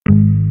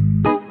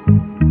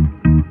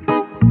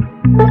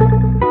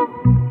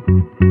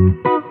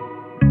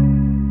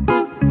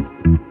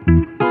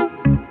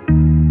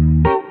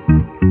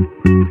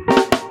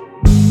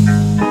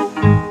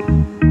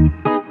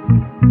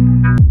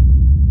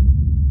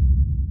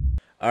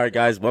All right,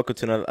 guys, welcome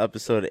to another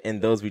episode of In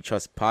Those We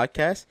Trust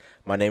podcast.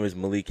 My name is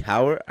Malik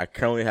Howard. I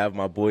currently have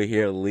my boy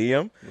here,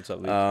 Liam. What's up,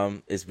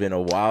 Liam? It's been a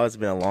while. It's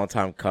been a long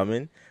time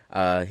coming.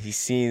 He's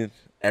seen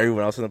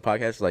everyone else on the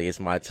podcast. Like,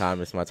 it's my time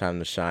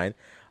to shine.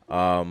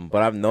 But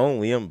I've known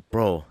Liam,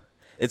 bro.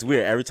 It's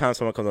weird. Every time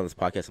someone comes on this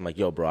podcast, I'm like,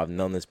 yo, bro, I've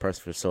known this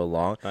person for so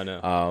long. I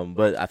know.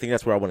 But I think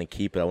that's where I want to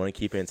keep it. I want to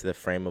keep it into the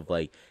frame of,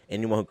 like,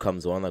 anyone who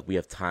comes on, like, we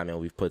have time and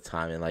we've put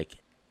time in, like,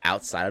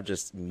 outside of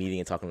just meeting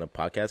and talking on the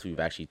podcast, we've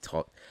actually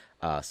talked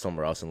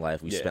somewhere else in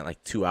life. We spent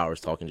like 2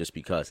 hours talking just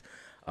because.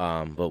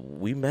 But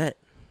we met.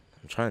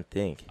 I'm trying to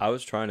think. I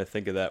was trying to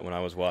think of that when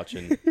I was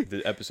watching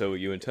the episode with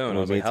you and Tone. I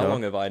was like, how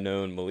long have I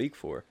known Malik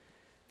for?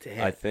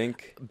 Damn. I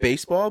think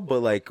baseball,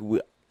 but like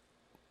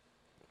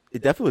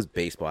it definitely was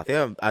baseball. I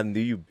think I knew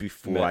you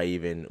before Met. I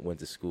even went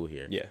to school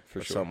here. Yeah,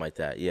 for sure. Something like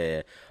that.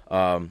 Yeah.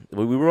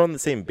 We were on the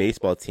same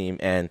baseball team,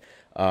 and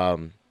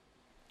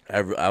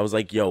I was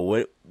like, yo,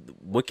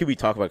 what can we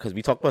talk about? Because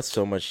we talk about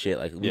so much shit.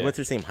 Like, we went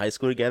to the same high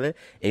school together,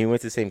 and we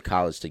went to the same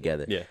college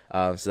together.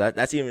 Yeah. So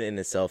that's even in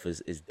itself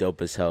is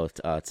dope as hell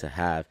to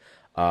have.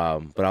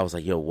 But I was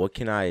like, yo, what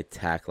can I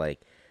attack?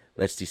 Like,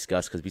 let's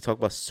discuss, because we talk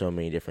about so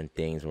many different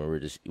things when we're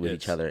just with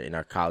each other in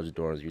our college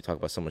dorms. We talk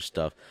about so much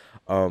stuff.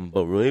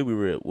 But really, we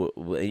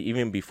were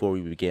even before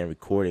we began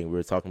recording, we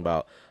were talking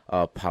about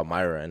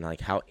Palmyra and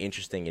like how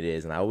interesting it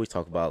is. And I always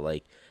talk about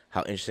like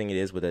how interesting it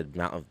is with the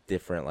amount of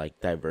different like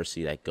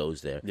diversity that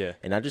goes there. Yeah.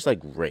 And not just like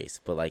race,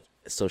 but like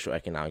social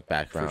economic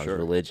backgrounds, sure.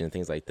 religion,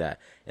 things like that.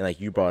 And like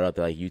you brought up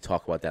that like you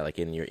talk about that like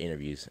in your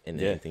interviews and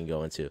anything you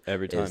go into.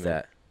 Every time. Is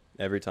that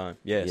Every time.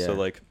 Yeah. So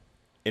like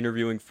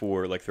interviewing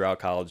for like throughout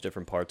college,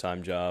 different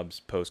part-time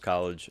jobs,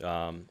 post-college,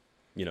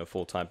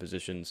 full-time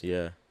positions.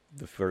 Yeah.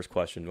 The first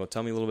question, well,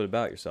 tell me a little bit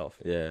about yourself.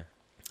 Yeah.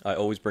 I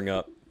always bring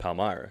up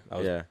Palmyra. I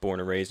was born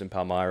and raised in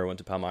Palmyra, went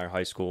to Palmyra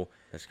High School.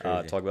 That's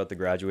crazy. Talk about the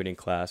graduating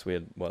class. We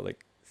had,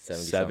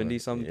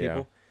 70-something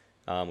people,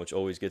 which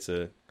always gets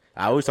a...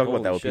 I always talk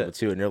about that with shit. people,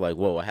 too, and they're like,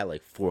 whoa, I had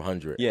like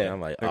 400. Yeah. And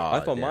I'm like, I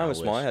thought mine was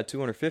small. I had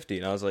 250,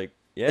 and I was like,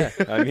 yeah,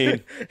 I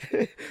mean,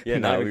 yeah,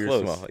 No, not we even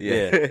were close. small.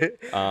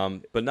 Yeah.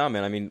 But no,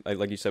 man, I mean,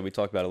 like you said, we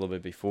talked about it a little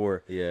bit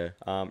before. Yeah.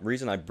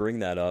 Reason I bring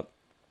that up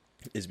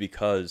is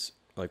because...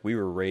 like we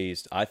were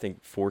raised, I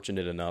think,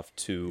 fortunate enough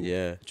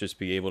to just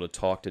be able to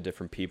talk to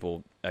different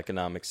people,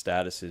 economic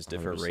statuses,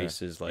 different 100%.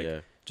 races,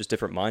 like just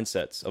different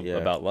mindsets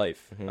about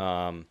life.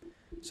 Mm-hmm.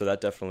 So that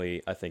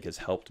definitely, I think, has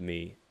helped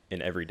me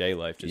in everyday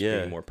life, just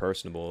being more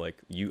personable. Like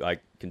I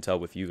can tell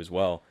with you as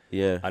well.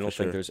 Yeah, I don't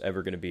think there's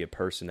ever going to be a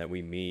person that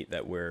we meet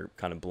that we're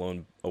kind of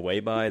blown away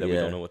by, that we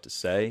don't know what to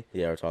say.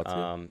 Yeah, or talk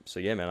to. So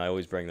yeah, man, I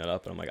always bring that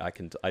up, and I'm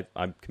like,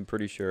 I'm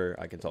pretty sure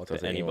I can talk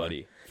to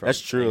anybody.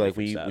 That's true. Like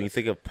when you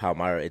think of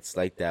Palmyra, it's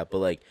like that. But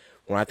like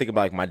when I think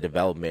about like my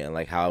development and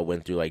like how I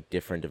went through like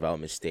different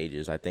development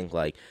stages, I think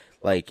like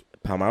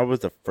Palmyra was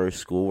the first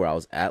school where I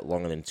was at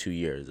longer than 2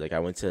 years. Like I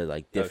went to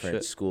like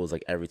different schools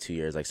like every 2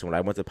 years. Like so when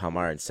I went to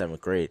Palmyra in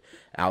 7th grade,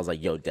 I was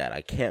like, yo, Dad,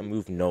 I can't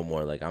move no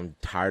more. Like I'm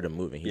tired of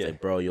moving. He's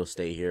like, bro, you'll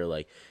stay here.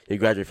 Like you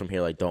graduate from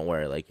here. Like don't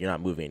worry. Like you're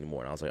not moving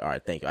anymore. And I was like, all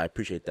right, thank you. I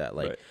appreciate that.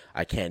 Like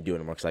I can't do it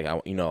anymore. Cause like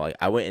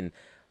I went and.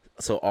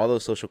 So all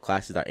those social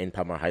classes that are in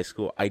Palmyra High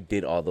School, I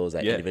did all those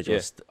at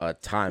individual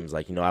times.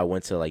 Like, I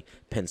went to, like,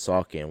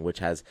 Pennsauken, which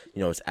has,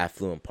 its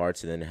affluent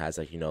parts, and then it has,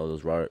 like,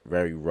 those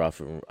very rough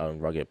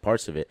and rugged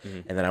parts of it.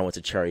 Mm-hmm. And then I went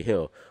to Cherry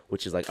Hill,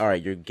 which is like, all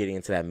right, you're getting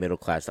into that middle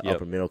class, the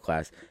upper middle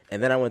class.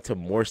 And then I went to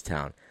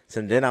Morristown.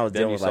 So then I was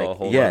dealing with, like,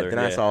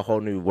 I saw a whole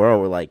new world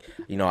where, like,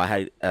 I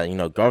had,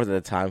 girls at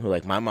the time who,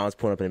 like, my mom was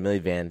pulling up in a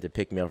minivan to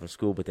pick me up from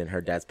school, but then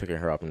her dad's picking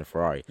her up in a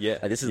Ferrari. Yeah.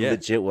 Like, this is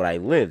legit what I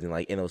lived in,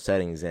 like, in those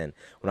settings. And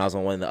when I was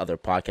on one of the other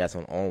podcasts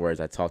on Onwards,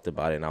 I talked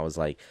about it, and I was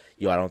like,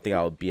 I don't think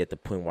I would be at the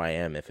point where I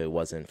am if it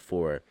wasn't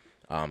for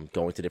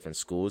going to different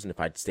schools. And if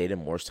I'd stayed in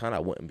Morristown, I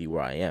wouldn't be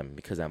where I am.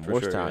 Because at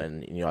Morristown,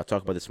 and, I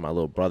talk about this with my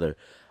little brother,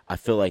 I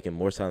feel like in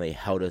Morristown, they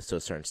held us to a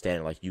certain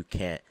standard. Like, you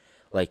can't.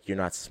 Like, you're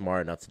not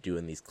smart enough to do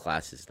in these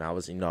classes. And I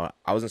was,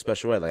 I was in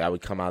special ed. Like, I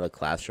would come out of the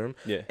classroom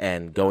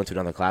and go into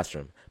another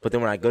classroom. But then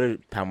when I go to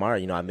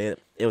Palmyra,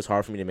 it was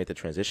hard for me to make the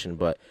transition.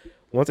 But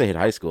once I hit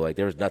high school, like,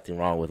 there was nothing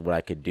wrong with what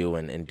I could do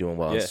and doing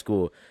well in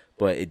school.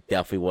 But it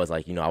definitely was,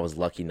 like, I was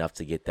lucky enough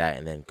to get that.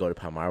 And then go to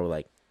Palmyra,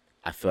 like,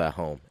 I feel at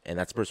home. And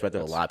that's a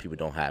perspective a lot of people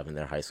don't have in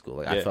their high school.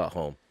 Like, I felt at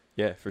home.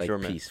 Yeah, for sure,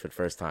 man. Peace for the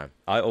first time.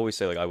 I always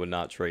say, like, I would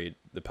not trade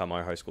the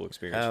Palmyra High School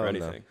experience for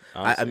anything.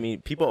 I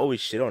mean, people always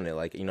shit on it.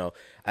 Like,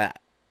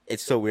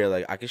 it's so weird.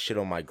 Like, I could shit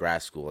on my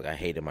grad school. Like, I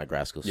hated my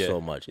grad school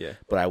so much. Yeah.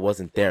 But I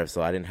wasn't there,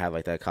 so I didn't have,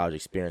 like, that college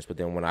experience. But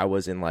then when I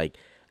was in, like,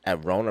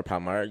 at Roan or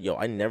Palmyra,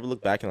 I never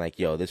look back and, like,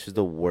 this was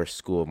the worst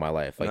school of my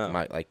life.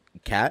 Like,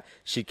 Kat,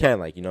 she can,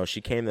 like,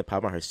 she came to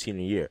Palmyra her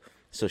senior year.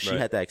 So she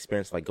had that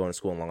experience, like, going to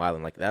school in Long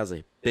Island. Like, that was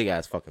a big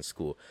ass fucking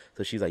school.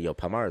 So she's like, yo,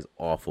 Palmyra is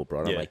awful,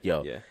 bro. And I'm like,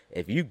 yo,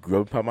 if you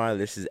grew up in Palmyra,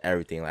 this is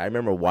everything. Like, I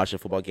remember watching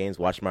football games,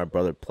 watching my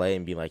brother play,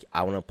 and being like,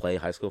 I want to play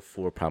high school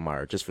for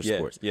Palmyra, just for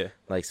sports. Yeah.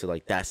 Like, so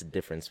like that's the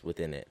difference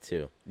within it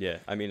too. Yeah,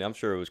 I mean, I'm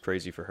sure it was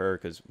crazy for her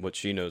because what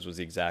she knows was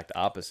the exact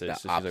opposite.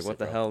 So she's like, "What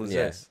the hell is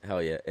this?"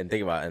 Hell yeah! And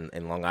think about it,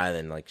 in Long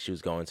Island, like she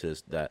was going to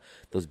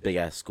those big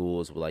ass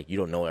schools where like you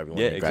don't know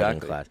everyone in the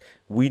graduating class.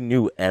 We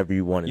knew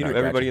everyone. You knew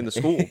everybody in the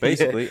school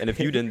basically, and if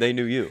you didn't, they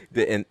knew you.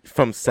 And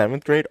from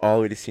 7th grade all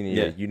the way to senior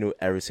year, you knew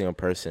every single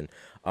person.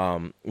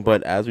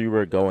 But as we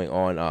were going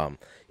on,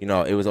 you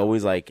know, it was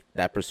always like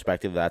that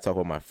perspective that I talk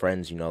with my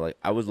friends, you know, like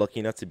I was lucky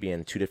enough to be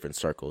in 2 different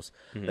circles.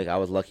 Like I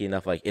was lucky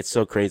enough, like it's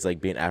so crazy,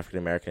 like being African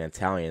American and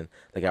Italian,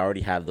 like I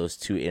already have those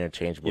 2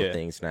 interchangeable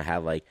things. And I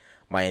have like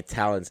my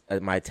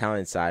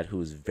Italian side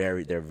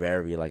they're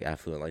very like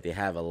affluent. Like they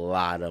have a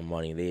lot of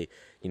money. They,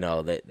 you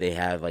know, they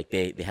have like,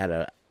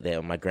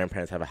 my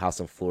grandparents have a house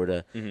in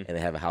Florida and they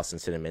have a house in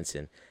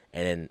Cinnaminson.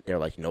 And then they're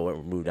like, you know what,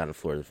 we're moving down to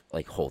Florida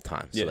like whole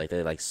time. So like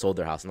they like sold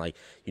their house and like,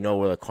 you know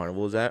where the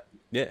carnival is at?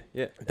 Yeah.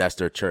 That's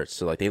their church.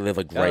 So like they live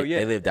like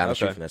they live down the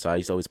street from there. So I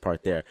used to always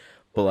park there.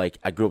 But like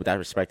I grew up with that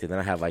perspective. Then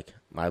I have like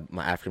my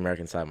African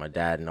American side, my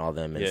dad and all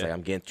them. And it's like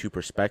I'm getting 2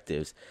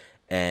 perspectives.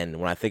 And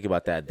when I think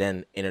about that,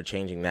 then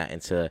interchanging that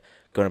into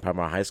going to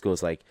Palmyra High School,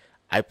 it's like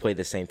I played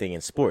the same thing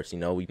in sports. You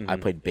know, I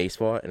played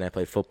baseball and I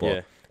played football.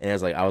 Yeah. And it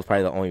was like I was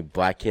probably the only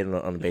black kid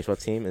on the baseball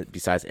team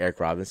besides Eric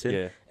Robinson.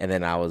 Yeah. And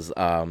then I was,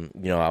 you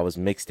know, I was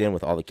mixed in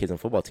with all the kids on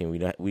the football team. We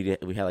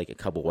had like a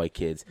couple white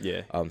kids.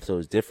 Yeah. So it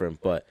was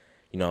different, but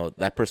you know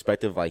that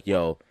perspective, like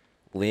yo,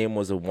 Liam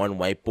was a one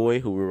white boy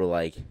who we were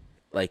like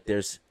I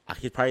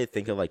could probably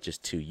think of like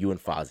just 2, you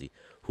and Fozzie,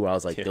 who I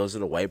was like those are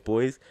the white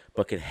boys,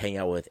 but could hang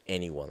out with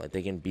anyone. Like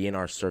they can be in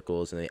our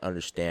circles and they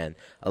understand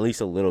at least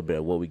a little bit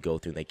of what we go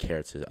through and they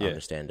care to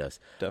understand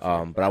us.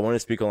 Definitely. But I want to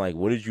speak on like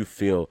what did you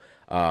feel?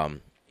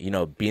 You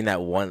know, being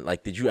that one,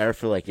 like, did you ever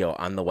feel like, yo,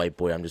 I'm the white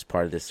boy, I'm just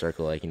part of this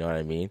circle, like, you know what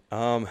I mean?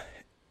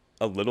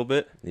 A little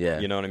bit. Yeah.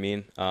 You know what I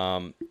mean?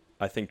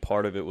 I think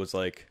part of it was,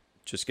 like,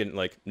 just getting,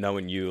 like,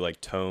 knowing you,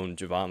 like, Tone,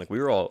 Javon, like, we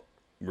were all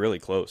really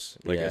close,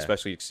 like,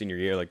 especially senior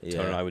year, like,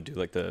 Tone and I would do,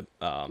 like, the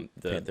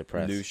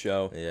news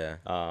show. Yeah.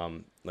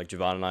 Like,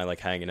 Javon and I, like,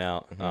 hanging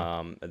out.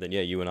 And then,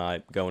 you and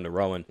I going to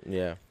Rowan.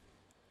 Yeah.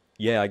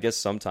 Yeah, I guess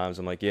sometimes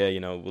I'm like, you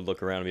know, we'll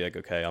look around and be like,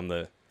 okay, I'm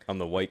the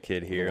white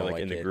kid here,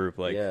 like in the group.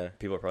 Like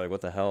people are probably like,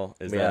 what the hell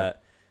is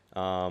that?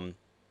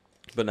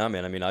 But no,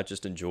 man, I mean, I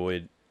just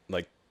enjoyed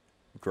like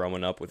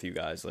growing up with you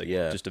guys, like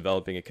just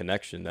developing a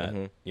connection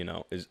that, you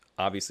know, is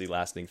obviously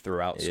lasting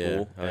throughout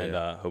school and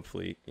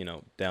hopefully, you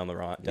know, down the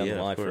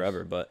line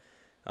forever. But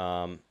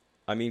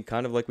I mean,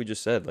 kind of like we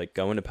just said, like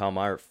going to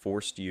Palmyra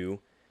forced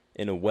you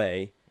in a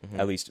way,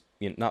 at least,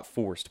 you know, not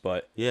forced,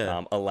 but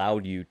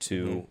allowed you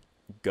to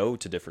go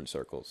to different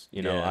circles.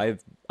 You know,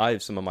 I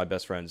have some of my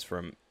best friends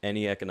from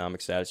any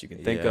economic status you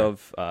can think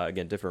of.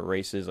 Again, different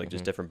races, like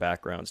just different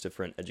backgrounds,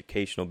 different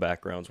educational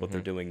backgrounds, what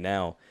they're doing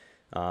now.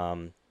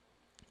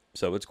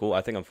 So it's cool.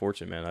 I think I'm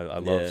fortunate, man. I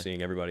love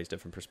seeing everybody's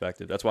different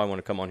perspective. That's why I want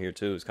to come on here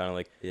too, is kind of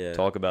like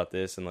talk about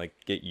this and like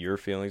get your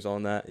feelings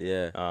on that.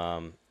 You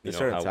know,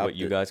 what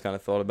you guys kind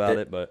of thought about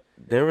it. But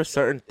there were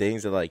certain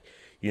things that, like,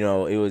 you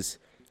know, it was,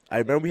 I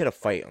remember we had a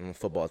fight on the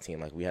football team.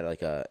 Like we had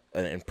like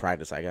in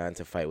practice, I got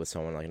into a fight with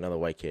someone, like another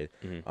white kid.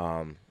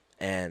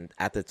 And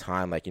at the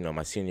time, like, you know,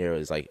 my senior year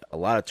was like a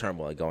lot of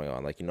turmoil going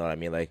on. Like, you know what I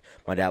mean? Like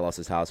my dad lost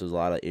his house. There was a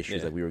lot of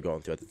issues that we were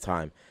going through at the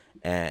time,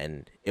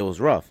 and it was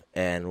rough.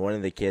 And one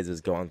of the kids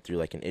was going through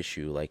like an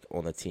issue like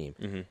on the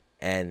team.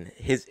 And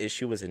his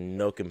issue was in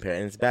no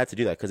comparison. And it's bad to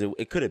do that because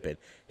it could have been.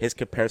 His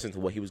comparison to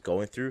what he was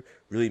going through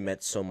really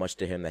meant so much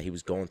to him that he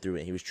was going through it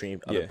and he was treating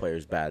other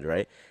players bad,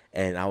 right?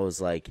 And I was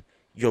like,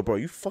 yo, bro, are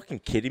you fucking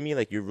kidding me?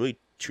 Like, you're really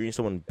treating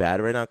someone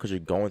bad right now because you're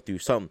going through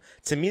something.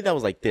 To me, that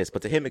was like this.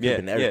 But to him, it could have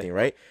been everything,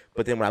 right?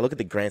 But then when I look at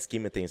the grand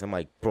scheme of things, I'm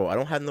like, bro, I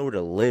don't have nowhere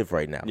to live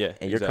right now.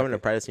 And you're coming to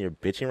practice and you're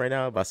bitching right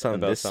now about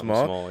something this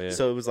small.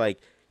 So it was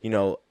like, you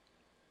know,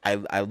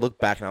 I look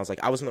back and I was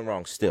like, I was in the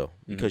wrong still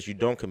because you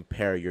don't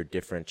compare your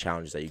different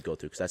challenges that you go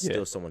through because that's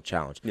still someone's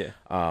challenge.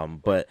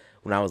 But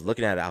when I was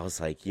looking at it, I was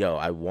like, yo,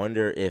 I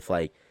wonder if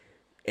like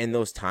in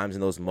those times,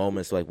 in those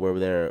moments, like were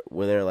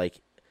there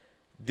like,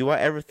 do I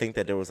ever think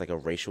that there was like a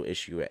racial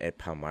issue at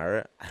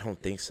Palmyra? I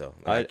don't think so.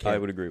 Like, I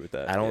would agree with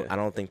that. I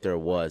don't think there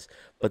was.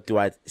 But do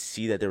I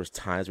see that there was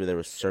times where there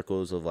were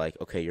circles of like,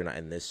 okay, you're not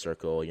in this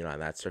circle, you're not in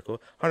that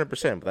circle? 100%.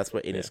 But that's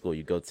what any school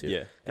you go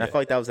to. And I felt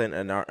like that was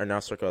in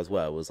our circle as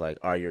well. It was like,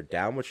 are you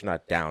down, but you're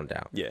not down.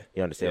 You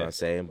understand what I'm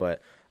saying?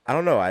 But I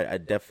don't know. I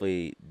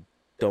definitely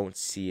don't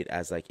see it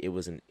as like it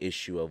was an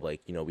issue of like,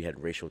 you know, we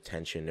had racial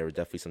tension. There were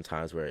definitely some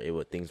times where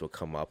things would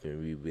come up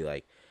and we'd be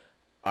like,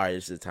 all right,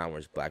 this is a time where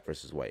it's black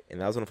versus white. And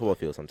that was on the football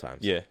field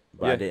sometimes.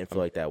 But I didn't feel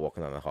like that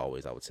walking down the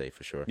hallways, I would say,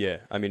 for sure.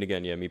 I mean,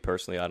 again, me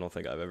personally, I don't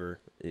think I've ever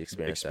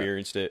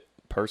experienced it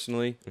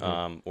personally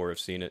or have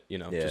seen it, you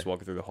know, just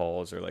walking through the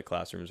halls or like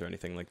classrooms or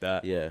anything like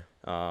that.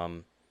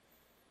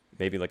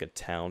 Maybe like a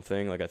town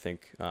thing. Like I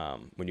think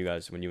when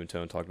you and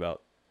Tone talked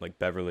about like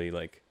Beverly,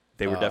 like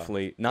they were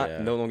definitely not,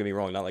 no, don't get me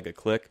wrong, not like a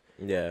clique,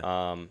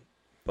 Yeah.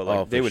 But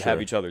like they would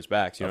have each other's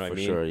backs, you know what I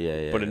mean? Sure.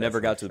 Yeah. But it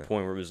never got to the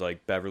point where it was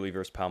like Beverly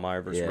versus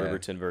Palmyra versus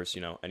Riverton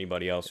versus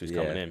anybody else who's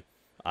coming in.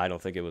 I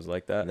don't think it was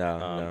like that.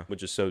 No.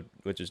 Which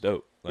is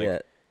dope. Like, yeah.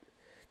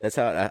 That's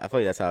how I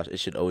feel like that's how it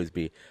should always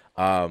be.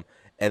 And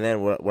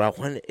then what I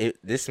want,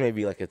 this may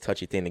be like a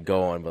touchy thing to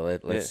go on,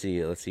 but let's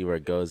see where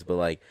it goes. But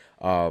like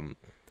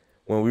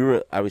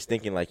when I was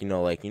thinking like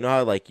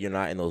how like you're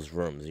not in those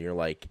rooms, and you're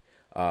like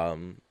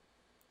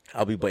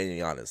I'll be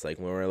blatantly honest. Like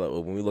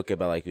when we look at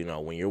like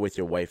when you're with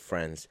your white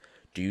friends,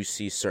 do you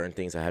see certain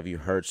things? Or have you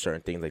heard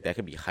certain things? Like that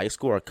could be high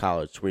school or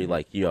college, where you're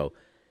like, yo,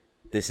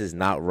 this is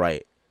not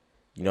right.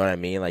 You know what I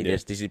mean? Like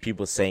there's these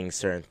people saying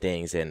certain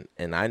things, and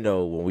I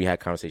know when we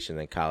had conversations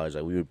in college,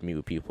 like we would meet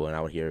with people, and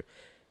I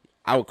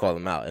would call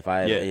them out if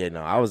I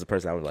I was the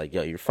person I was like,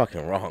 yo, you're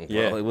fucking wrong,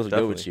 bro. Like, what's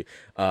good with you?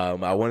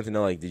 I wanted to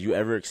know, like, did you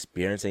ever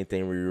experience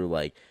anything where you were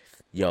like,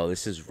 yo,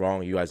 this is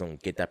wrong, you guys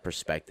don't get that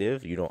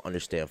perspective, you don't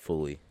understand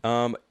fully?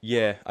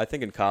 Yeah, I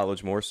think in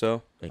college more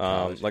so.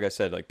 Like I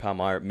said, like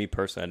Palmyra, me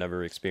personally, I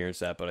never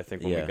experienced that, but I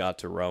think when we got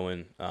to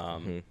Rowan,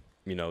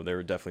 there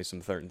were definitely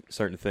some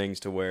certain things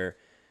to where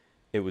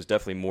it was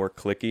definitely more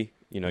cliquey.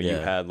 You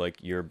had like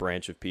your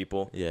branch of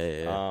people.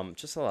 Yeah.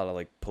 Just a lot of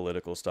like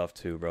political stuff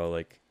too, bro.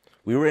 Like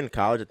we were in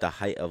college at the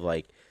height of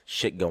like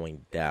shit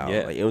going down.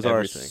 Yeah, like, it was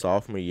everything. Our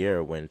sophomore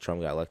year when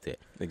Trump got elected.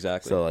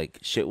 Exactly. So like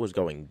shit was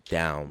going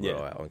down,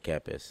 bro, on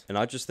campus. And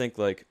I just think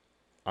like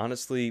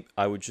honestly,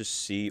 I would just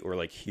see or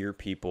like hear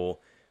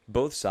people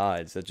both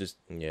sides that just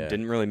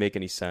didn't really make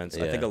any sense.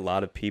 I think a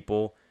lot of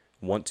people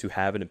want to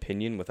have an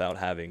opinion without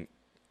having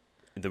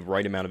the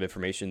right amount of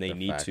information they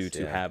need facts,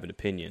 to have an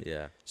opinion.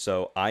 Yeah.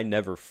 So I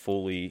never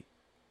fully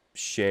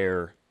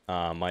share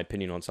my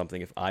opinion on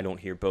something if I don't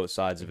hear both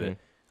sides of it.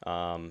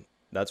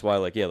 That's why,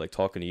 like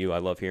talking to you, I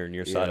love hearing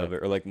your side of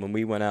it. Or like when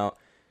we went out,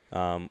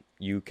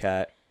 you,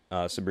 Kat,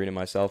 Sabrina, and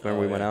myself,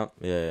 remember we went out?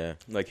 Yeah.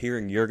 Like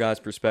hearing your guys'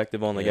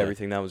 perspective on like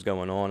everything that was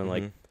going on, and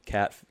like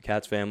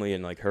Kat's family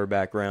and like her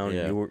background,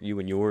 you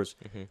and yours.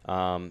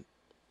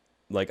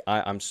 Like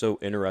I'm so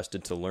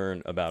interested to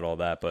learn about all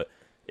that. But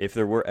if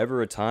there were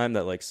ever a time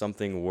that like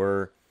something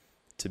were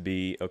to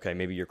be okay,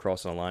 maybe you're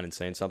crossing a line and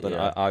saying something,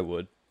 I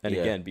would. And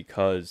again,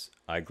 because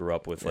I grew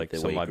up with like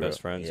some of my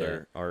best friends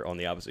are on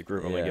the opposite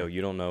group. I'm like, yo,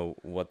 you don't know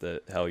what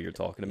the hell you're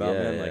talking about,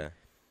 man. Like,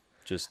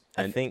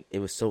 I think it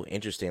was so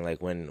interesting.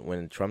 Like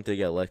when Trump did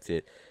get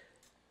elected,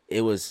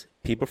 it was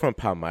people from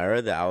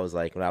Palmyra that I was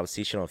like, when I was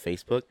teaching on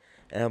Facebook,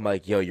 and I'm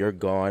like, yo, you're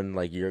gone.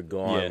 Like, you're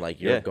gone.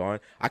 Like, you're gone.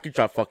 I could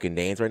drop fucking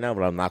names right now,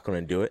 but I'm not going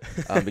to do it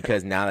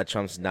because now that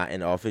Trump's not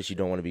in office, you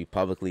don't want to be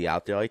publicly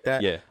out there like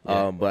that.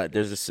 But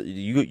there's this,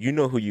 you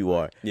know who you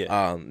are.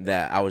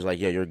 That I was like,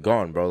 yeah, you're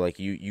gone, bro. Like,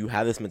 you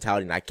have this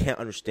mentality, and I can't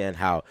understand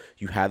how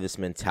you have this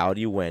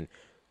mentality when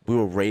we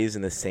were raised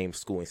in the same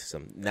schooling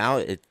system. Now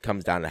it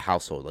comes down to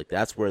household. Like,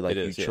 that's where, like,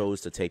 you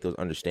chose to take those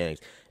understandings.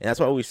 And that's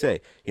what we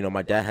say.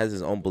 My dad has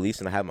his own beliefs,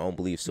 and I have my own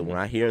beliefs. So when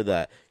I hear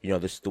that,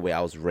 this is the way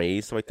I was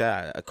raised like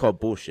that, I call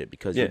bullshit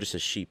because you're just a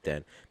sheep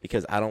then.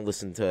 Because I don't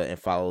listen to and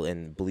follow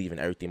and believe in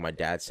everything my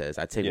dad says.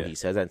 I take what he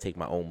says and take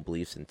my own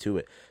beliefs into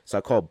it. So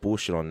I call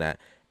bullshit on that.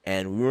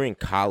 And we were in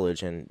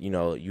college, and,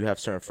 you have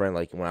certain friends,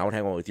 like, when I would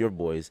hang out with your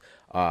boys,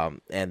 and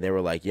they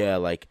were like,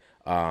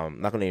 I'm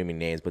not gonna name any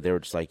names, but they were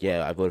just like,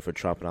 yeah, I voted for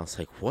Trump. And I was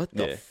like, what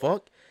the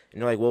fuck?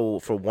 And they're like, well,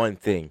 for one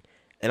thing.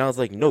 And I was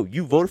like, no,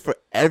 you voted for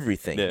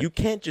everything. You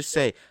can't just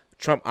say,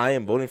 Trump, I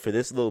am voting for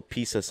this little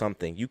piece of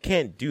something. You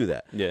can't do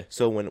that.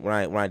 So when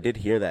I did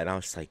hear that, and I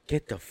was just like,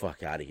 get the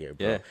fuck out of here,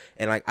 bro.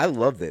 And like, I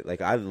loved it.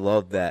 Like, I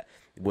loved that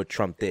what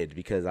Trump did,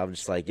 because I was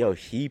just like, yo,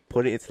 he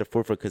put it into the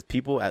forefront. Because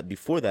people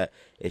before that,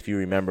 if you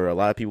remember, a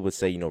lot of people would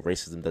say,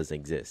 racism doesn't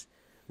exist.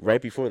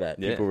 Right before that,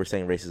 people were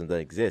saying racism doesn't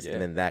exist, and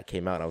then that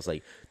came out, and I was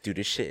like, dude,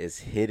 this shit is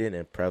hidden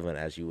and prevalent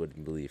as you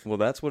wouldn't believe. Well,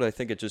 that's what I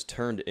think it just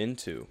turned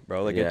into,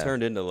 bro. Like, it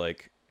turned into,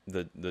 like,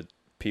 the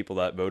people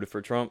that voted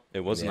for Trump. It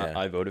wasn't that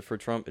I voted for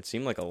Trump. It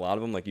seemed like a lot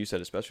of them, like you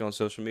said, especially on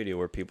social media,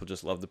 where people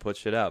just love to put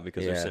shit out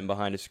because they're sitting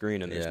behind a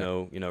screen and there's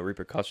no,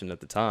 repercussion at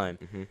the time.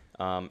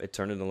 It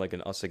turned into, like,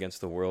 an us against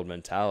the world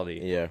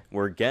mentality.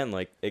 Where, again,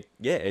 like,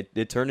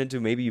 it turned into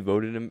maybe you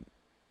voted him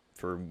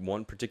for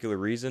one particular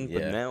reason,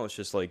 but now it's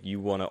just like you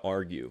want to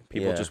argue.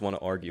 People just want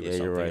to argue with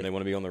something, and they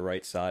want to be on the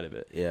right side of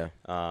it.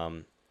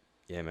 Man.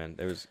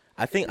 There was.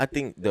 I think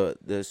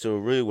the so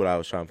really what I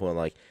was trying to point,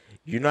 like,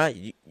 you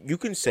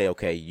can say,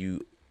 okay,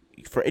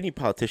 for any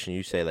politician,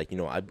 you say, like,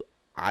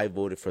 I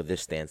voted for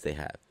this stance they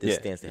have. This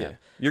stance they have.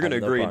 You're gonna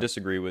agree and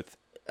disagree with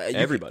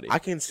everybody. I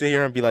can sit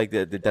here and be like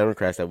the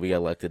Democrats that we got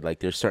elected. Like,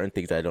 there's certain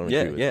things I don't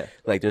agree with.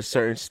 Like, there's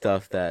certain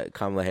stuff that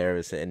Kamala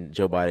Harris and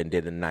Joe Biden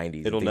did in the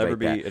 90s. It'll never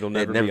be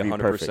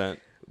 100%.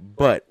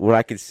 But what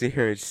I can sit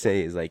here and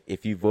say is, like,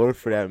 if you voted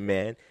for that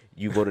man,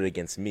 you voted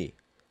against me.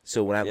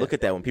 So when I look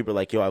at that, when people are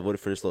like, yo, I voted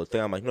for this little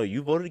thing, I'm like, no,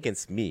 you voted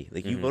against me.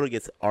 Like, you voted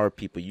against our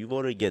people. You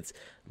voted against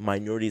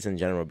minorities in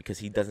general, because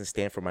he doesn't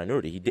stand for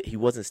minority. He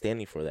wasn't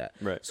standing for that.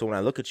 Right. So when I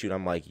look at you, and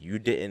I'm like, you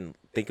didn't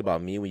think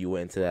about me when you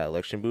went into that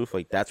election booth.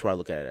 Like, that's where I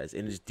look at it as.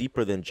 And it's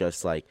deeper than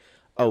just like,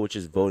 oh, it's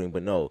just voting.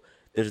 But no,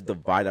 there's a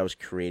divide that was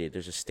created.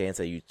 There's a stance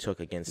that you took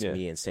against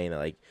me and saying that,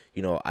 like,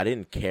 you know, I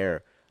didn't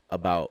care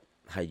about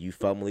how you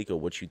felt, Malik, or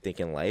what you think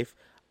in life.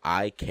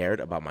 I cared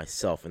about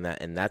myself, and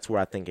that's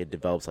where I think it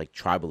develops like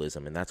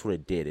tribalism, and that's what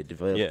it did. It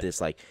developed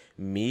this like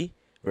me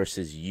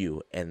versus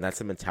you, and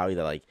that's a mentality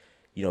that, like,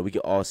 you know, we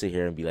could all sit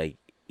here and be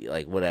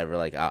like whatever,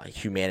 like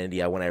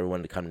humanity. I want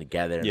everyone to come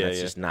together, and that's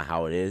just not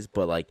how it is.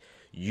 But like,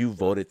 you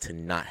voted to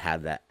not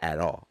have that at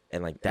all,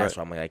 and like that's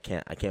why I'm like,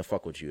 I can't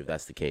fuck with you if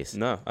that's the case.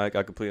 No, I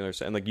completely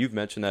understand. And like, you've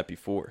mentioned that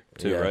before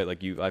too, right?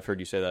 Like I've heard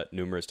you say that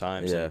numerous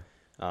times. Yeah.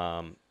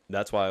 And,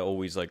 that's why I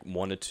always like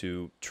wanted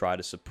to try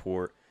to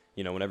support,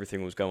 you know, when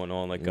everything was going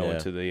on, like going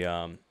to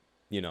the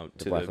you know,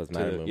 to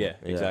the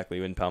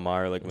exactly, in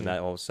Palmyra, like when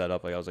that all was set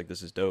up, like I was like,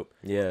 this is dope.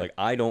 Yeah. Like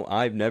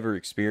I've never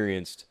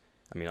experienced,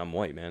 I mean, I'm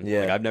white, man.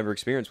 Like I've never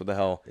experienced what the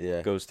hell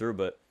goes through,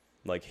 but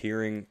like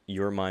hearing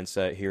your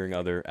mindset, hearing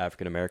other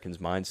African Americans'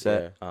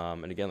 mindset,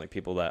 and again, like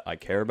people that I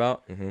care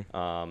about,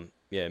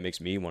 it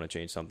makes me want to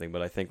change something.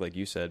 But I think, like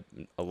you said,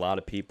 a lot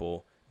of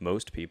people,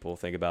 most people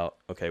think about,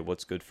 okay,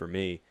 what's good for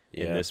me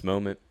in this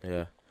moment.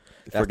 Yeah.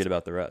 Forget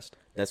about the rest.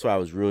 That's why I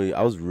was really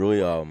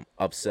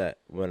upset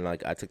when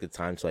like I took the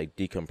time to like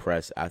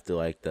decompress after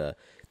like the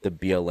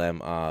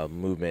BLM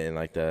movement, and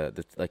like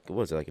the like, what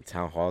was it, like a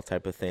town hall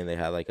type of thing? They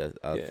had like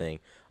a thing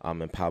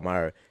in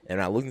Palmyra,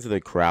 and I looked into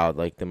the crowd,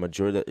 like the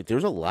majority, there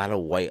was a lot of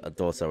white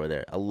adults over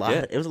there.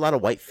 It was a lot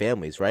of white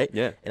families, right?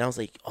 Yeah. And I was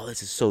like, oh,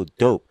 this is so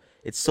dope.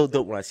 It's so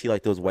dope when I see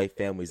like those white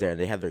families there and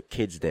they have their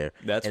kids there.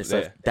 That's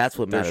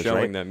what matters, they're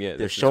showing right? them,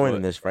 they're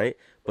showing this, right?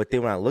 But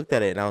then when I looked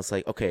at it and I was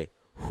like, okay,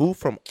 who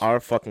from our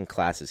fucking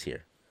class is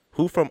here?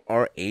 Who from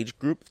our age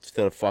group to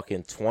the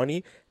fucking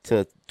 20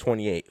 to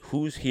 28?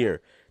 Who's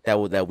here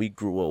that we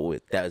grew up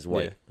with that is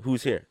white?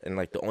 Who's here? And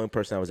like the only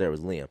person that was there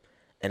was Liam.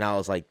 And I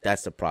was like,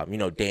 that's the problem. You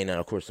know, Dana,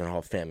 of course, and her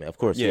whole family. Of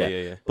course,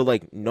 yeah. But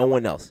like no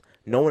one else.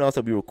 No one else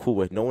that we were cool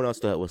with. No one else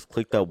that was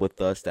clicked up with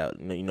us that,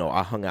 you know,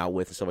 I hung out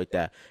with and stuff like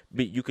that.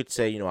 But you could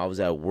say, you know, I was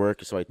at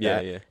work or stuff like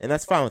that. Yeah. And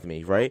that's fine with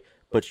me, right?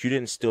 But you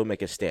didn't still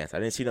make a stance. I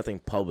didn't see nothing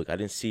public. I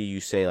didn't see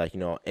you say, like, you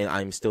know, and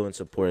I'm still in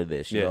support of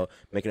this, you know,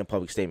 making a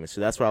public statement.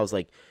 So that's why I was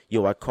like,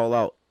 yo, I call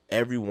out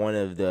every one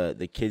of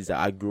the kids that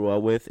I grew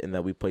up with and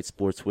that we played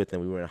sports with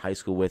and we were in high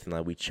school with and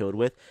that we chilled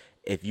with.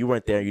 If you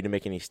weren't there, you didn't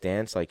make any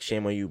stance, like,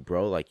 shame on you,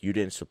 bro. Like, you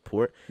didn't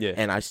support. Yeah.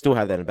 And I still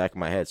have that in the back of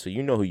my head. So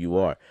you know who you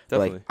are.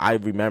 Definitely. Like, I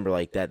remember,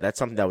 like, that's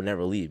something that would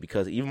never leave.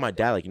 Because even my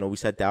dad, like, you know, we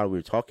sat down, we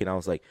were talking. I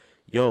was like,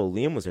 yo,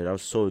 Liam was there. That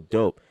was so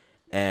dope.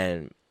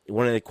 And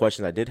one of the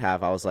questions I did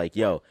have, I was like,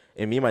 yo,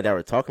 and me and my dad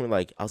were talking,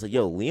 like, I was like,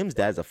 yo, Liam's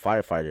dad's a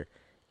firefighter.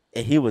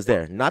 And he was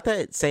there. Not that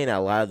it's saying that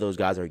a lot of those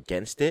guys are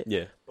against it.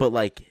 Yeah. But,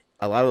 like,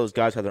 a lot of those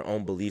guys have their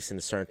own beliefs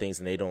in certain things,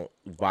 and they don't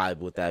vibe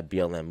with that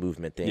BLM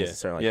movement things and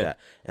something like that.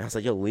 And I was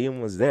like, yo,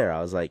 Liam was there. I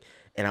was like,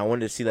 and I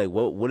wanted to see, like,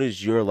 what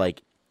is your,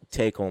 like,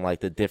 take on, like,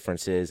 the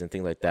differences and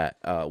things like that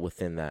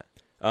within that?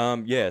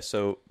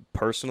 So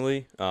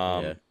personally,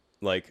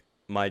 like,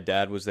 my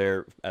dad was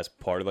there as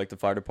part of, like, the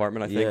fire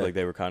department, I think. Like,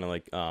 they were kind of,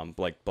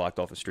 like, blocked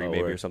off a street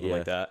maybe or something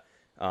like that.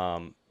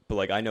 But,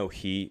 like, I know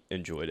he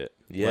enjoyed it.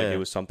 Yeah. Like, it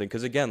was something,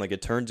 because, again, like,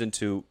 it turns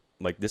into,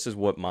 like, this is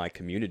what my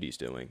community's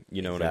doing.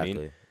 You know what I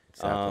mean?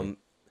 Exactly.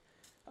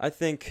 I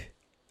think,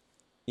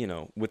 you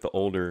know, with the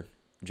older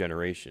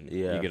generation,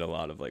 you get a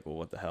lot of like, well,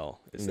 what the hell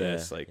is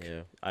this? Like,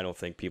 I don't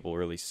think people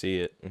really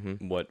see it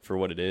for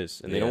what it is,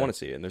 and they don't want to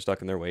see it, and they're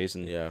stuck in their ways,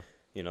 and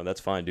you know,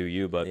 that's fine, do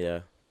you? But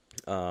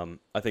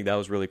I think that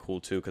was really cool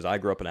too, because I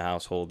grew up in a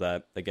household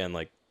that, again,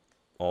 like,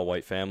 all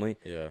white family,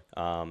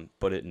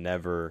 but it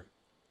never,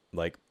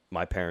 like,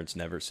 my parents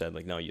never said,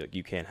 like, no,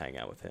 you can't hang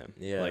out with him.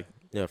 Like,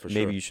 for sure.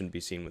 Maybe you shouldn't be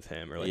seen with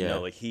him, or like,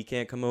 no, like, he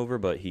can't come over,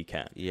 but he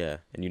can. Yeah.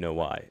 And you know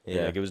why.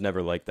 Like, it was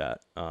never like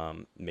that.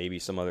 Maybe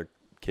some other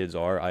kids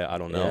are. I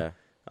don't know.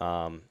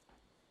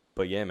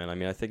 But yeah, man, I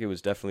mean, I think it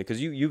was definitely,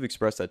 because you've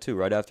expressed that too,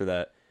 right after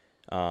that,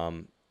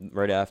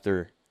 right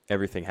after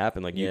everything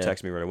happened, like, you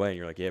text me right away, and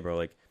you're like, yeah, bro,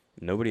 like,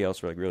 nobody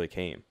else really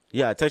came.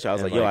 Yeah, I texted you. I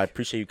was like, yo, I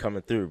appreciate you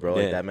coming through, bro.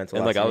 Like, that meant a lot.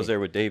 And like, to I me. was there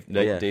with Dave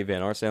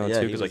Van Arsdale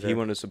too, because like, he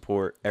wanted to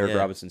support Eric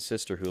Robinson's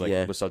sister, who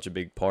like was such a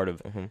big part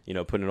of you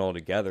know, putting it all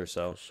together.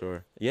 So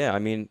sure. Yeah, I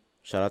mean,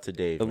 shout out to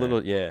Dave.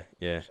 Little, yeah.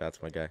 Shout out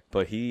to my guy.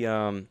 But he,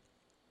 I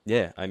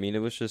mean,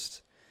 it was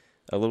just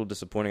a little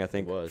disappointing, I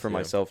think, for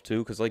myself too,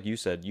 because like you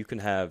said, you can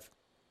have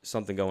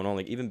something going on,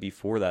 like, even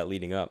before that,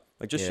 leading up,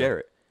 like, just share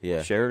it.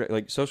 Yeah. Share it.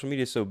 Like, social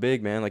media is so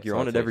big, man. Like, you're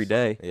on it every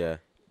day. Yeah.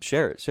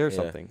 Share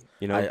something,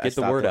 you know, get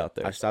the word out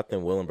there. I stopped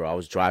in Willenboro. I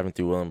was driving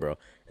through Willenboro,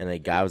 and a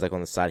guy was like on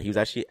the side. He was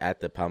actually at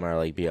the Palmyra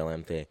like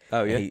BLM thing.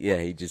 Oh yeah,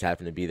 he just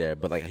happened to be there.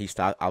 But like, he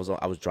stopped. I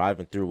was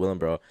driving through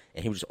Willenboro,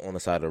 and he was just on the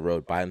side of the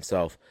road by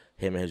himself,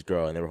 him and his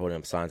girl, and they were holding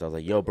up signs. I was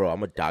like, yo, bro, I'm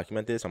gonna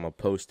document this. I'm gonna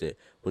post it.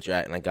 Which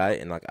and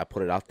I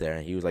put it out there,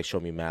 and he was like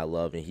showing me mad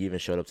love, and he even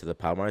showed up to the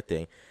Palmyra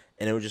thing,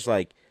 and it was just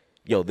like,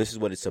 yo, this is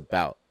what it's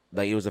about.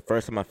 Like, it was the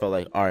first time I felt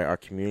like, all right, our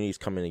community's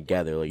coming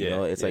together. Like, you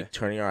know, it's like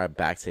turning our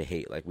back to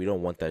hate. Like, we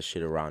don't want that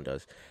shit around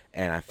us.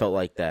 And I felt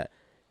like that,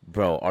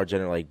 bro, our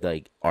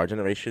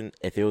generation,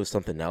 if it was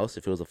something else,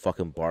 if it was a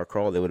fucking bar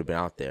crawl, they would have been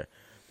out there.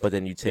 but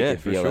then you take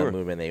a BLM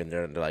movement and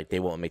they're like, they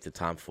won't make the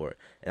time for it.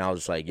 And I was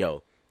just like,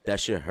 yo, that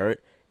shit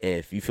hurt.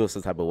 If you feel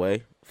some type of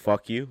way,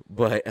 fuck you.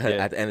 But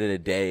at the end of the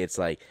day, it's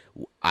like,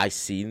 I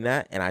seen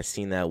that, and I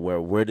seen that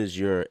where does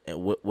your,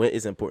 what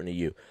is important to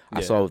you? Yeah.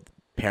 I saw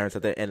parents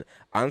out there, and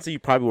honestly, you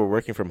probably were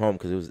working from home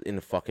because it was in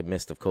the fucking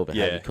midst of COVID,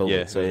 having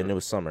COVID. So, and it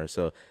was summer,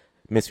 so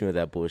miss me with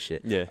that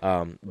bullshit. Yeah.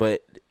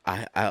 But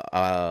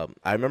I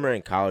remember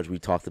in college we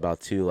talked about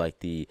too, like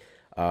the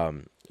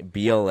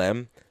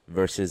BLM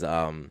versus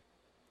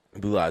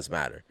Blue Lives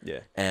Matter. Yeah.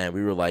 And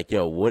we were like,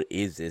 yo, what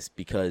is this?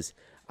 Because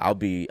I'll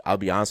be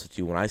honest with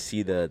you. When I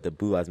see the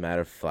Blue Lives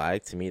Matter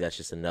flag, to me that's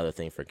just another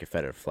thing for a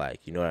Confederate flag.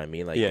 You know what I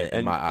mean? Like,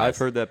 in my eyes, I've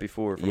heard that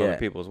before from other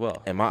people as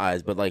well. In my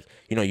eyes, but like,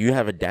 you know, you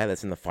have a dad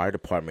that's in the fire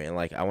department, and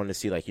like, I want to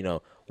see, like, you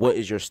know, what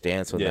is your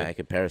stance on that in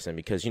comparison?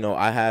 Because, you know,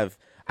 I have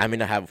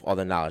all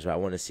the knowledge, but I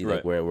want to see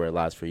like where it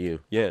lies for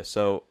you. Yeah.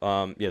 So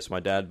so my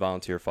dad,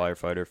 volunteer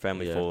firefighter,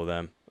 family full of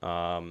them.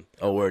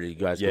 Where did you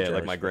guys? Yeah,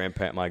 like my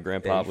grandpa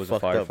was a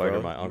firefighter.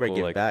 Up, my uncle,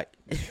 like, back.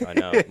 I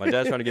know. My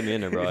dad's trying to get me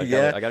in there, bro.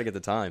 I gotta get the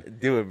time.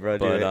 Do it, bro.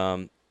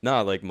 But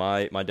no, like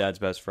my dad's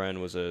best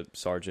friend was a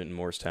sergeant in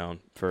Morristown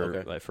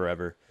for like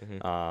forever.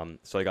 Mm-hmm.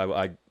 So like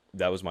I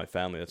that was my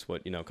family. That's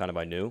what, you know, kind of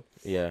I knew.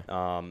 Yeah.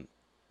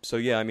 So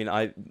yeah, I mean,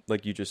 I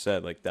like you just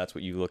said, like that's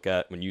what you look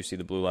at when you see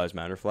the Blue Lives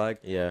Matter flag.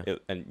 Yeah.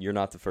 And you're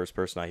not the first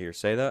person I hear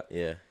say that.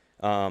 Yeah.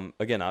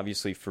 Again,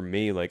 obviously for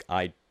me, like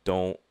I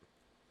don't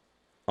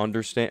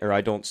understand, or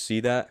I don't see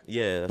that.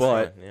 Yeah.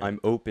 But I'm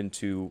open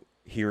to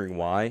hearing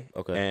why.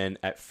 Okay. And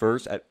at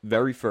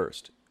very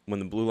first, when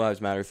the Blue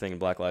Lives Matter thing and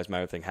Black Lives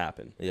Matter thing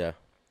happened,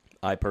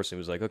 I personally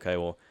was like, okay,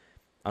 well,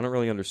 I don't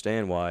really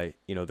understand why,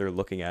 you know, they're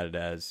looking at it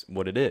as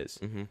what it is.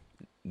 Mm-hmm.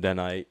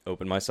 Then I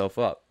opened myself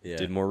up,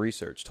 did more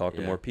research, talked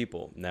to more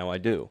people. Now I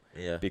do.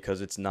 Yeah.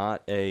 Because it's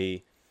not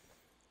a,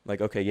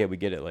 like, okay, yeah, we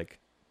get it. Like,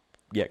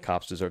 yeah,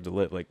 cops deserve to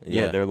live. Like,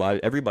 their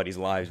lives, everybody's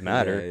lives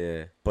matter.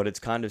 Yeah. But it's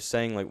kind of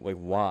saying, like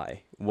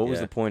why? What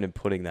was the point of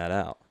putting that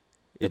out?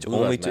 It's Blue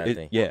only Lives to, Matter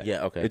thing.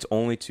 Okay. It's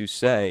only to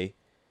say,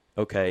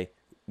 okay,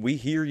 we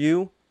hear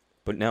you,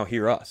 but now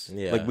hear us.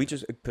 Yeah. Like,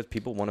 because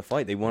people want to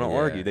fight. They want to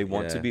argue. They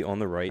want to be on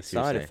the right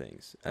side of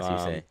things. That's what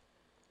you're saying.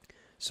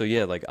 So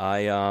yeah, like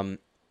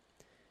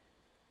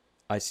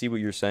I see what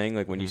you're saying,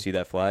 like when you see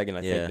that flag, and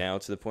I think now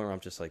it's to the point where I'm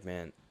just like,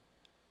 man,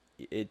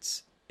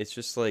 it's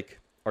just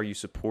like, are you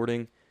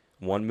supporting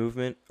one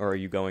movement, or are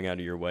you going out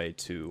of your way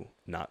to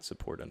not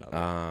support another?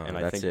 And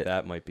I think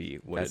that might be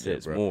what it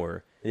is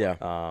more.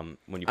 Yeah.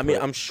 When you, I mean,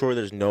 I'm sure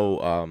there's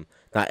no,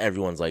 not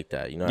everyone's like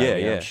that. You know what I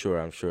mean?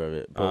 I'm sure of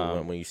it.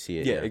 But when you see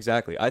it,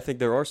 exactly. I think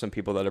there are some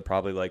people that are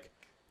probably like,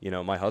 you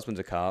know, my husband's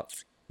a cop.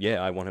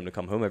 Yeah, I want him to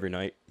come home every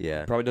night.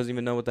 Yeah. Probably doesn't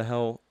even know what the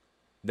hell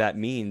that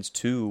means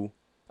to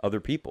other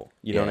people.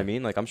 You know what I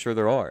mean? Like, I'm sure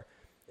there are.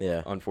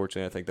 Yeah.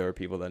 Unfortunately, I think there are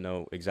people that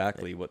know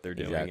exactly what they're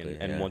doing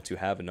and want to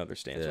have another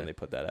stance when they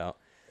put that out.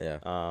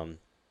 Yeah.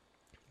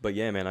 But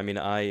yeah, man, I mean,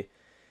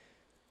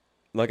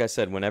 like I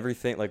said, when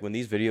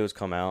these videos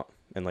come out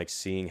and like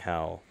seeing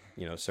how,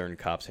 you know, certain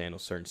cops handle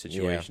certain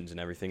situations and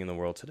everything in the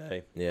world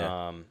today,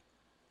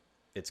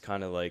 it's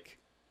kind of like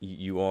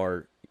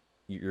you're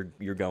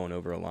going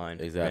over a line.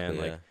 Exactly.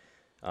 Man.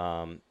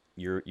 Like,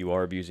 you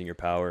are abusing your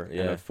power.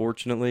 And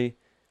unfortunately,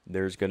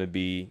 there's going to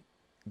be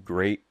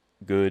great,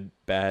 good,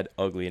 bad,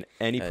 ugly in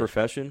any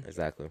profession.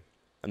 Exactly.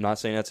 I'm not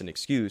saying that's an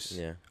excuse.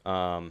 Yeah.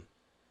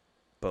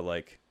 But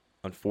like,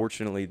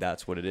 unfortunately,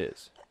 that's what it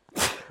is.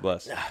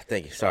 Bless.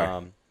 Thank you.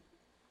 Sorry.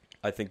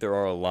 I think there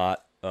are a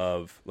lot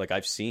of, like,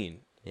 I've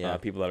seen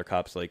people that are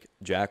cops. Like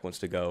Jack wants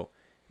to go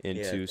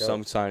into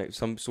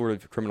some sort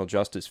of criminal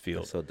justice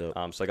field. That's so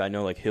dope. So like, I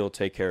know like he'll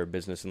take care of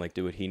business and like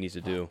do what he needs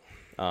to do.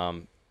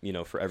 You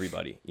know, for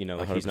everybody, you know,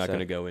 like 100%. He's not going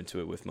to go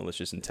into it with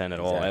malicious intent at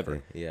all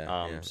ever.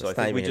 Yeah. So I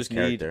think we just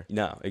need,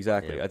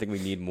 I think we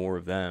need more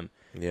of them.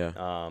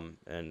 Yeah.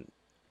 And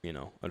you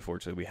know,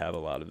 unfortunately, we have a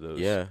lot of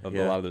those. A A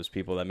lot of those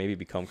people that maybe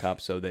become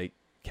cops so they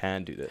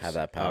can do this, have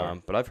that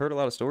power. But I've heard a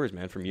lot of stories,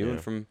 man, from you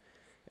and from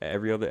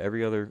every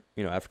other,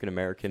 you know, African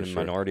American and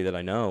minority that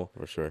I know,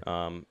 for sure,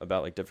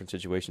 about like different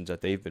situations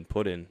that they've been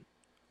put in,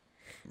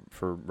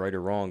 for right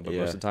or wrong, but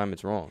most of the time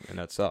it's wrong, and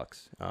that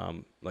sucks.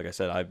 Like I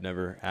said, I've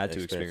never had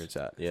to experience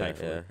that,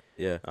 thankfully.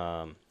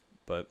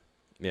 But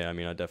yeah, I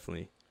mean, I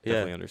definitely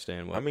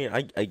understand what. I mean,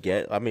 I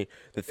get. I mean,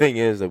 the thing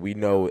is that we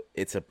know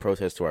it's a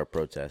protest to our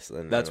protest,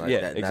 and that's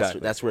exactly.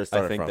 That's where it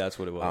started from. I think that's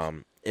what it was.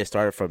 It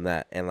started from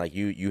that, and like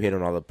you hit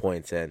on all the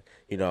points, and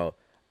you know,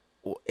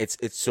 it's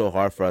so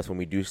hard for us when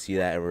we do see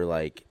that, and we're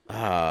like,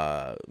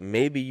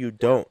 maybe you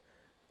don't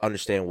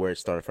understand where it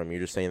started from.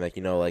 You're just saying, like,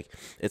 you know, like,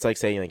 it's like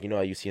saying, like, you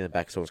know, you see in the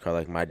back of someone's car,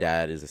 like, my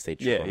dad is a state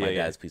trooper, my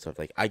dad's police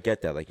officer. Like, I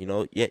get that. Like, you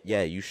know,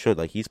 you should.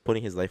 Like, he's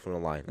putting his life on the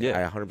line. Like,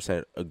 I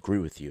 100% agree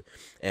with you.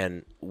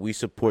 And we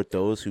support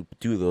those who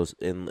do those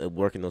and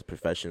work in those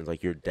professions,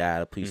 like your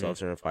dad, a police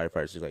officer, and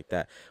firefighters, things like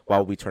that.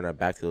 While we turn our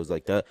back to those,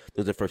 like, those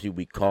are the first people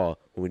we call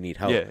when we need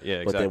help.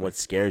 Exactly. But then what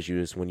scares you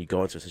is when you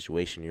go into a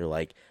situation, you're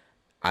like,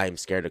 I'm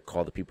scared to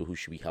call the people who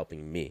should be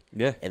helping me.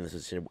 Yeah. And this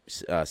is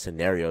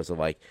scenarios of,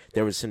 like,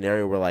 there was a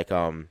scenario where, like,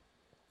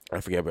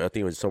 I forget, but I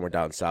think it was somewhere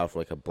down south,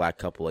 like a black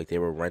couple, like they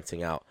were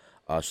renting out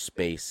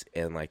space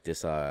in like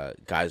this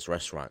guy's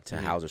restaurant to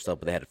house their stuff,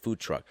 but they had a food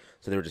truck,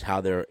 so they were just how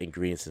their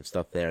ingredients and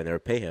stuff there, and they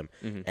would pay him.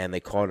 And they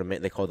called him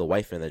in, they called the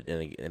wife in,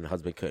 and the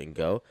husband couldn't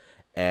go.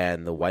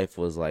 And the wife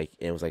was like,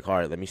 all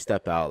right, let me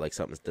step out. Like,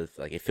 something's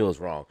like, it feels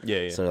wrong.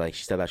 Yeah. So, like,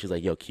 she stepped out. She's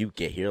like, yo, can you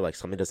get here? Like,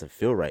 something doesn't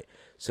feel right.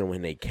 So,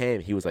 when they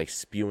came, he was, like,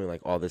 spewing,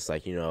 like, all this,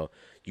 like, you know,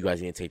 you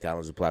guys need to take down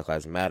this Black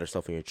Lives Matter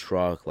stuff in your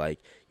truck.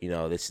 Like, you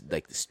know, this,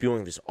 like,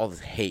 spewing this, all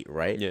this hate,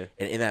 right? Yeah.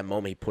 And in that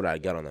moment, he put out a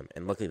gun on them.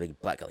 And luckily, the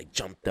black guy, like,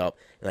 jumped up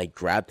and, like,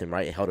 grabbed him,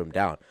 right, and held him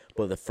down.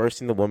 But the first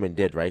thing the woman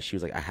did, right, she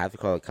was like, I have to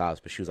call the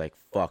cops. But she was like,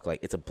 fuck, like,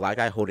 it's a black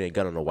guy holding a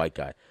gun on a white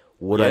guy.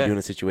 What do I do in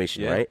a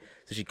situation, right?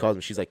 So she calls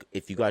him. She's like,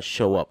 if you guys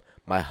show up,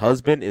 my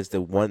husband is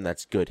the one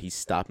that's good. He's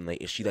stopping.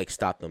 Like, she like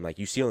stopped them. Like,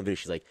 you see on the video,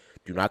 she's like,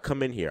 do not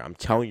come in here. I'm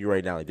telling you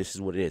right now, like, this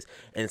is what it is.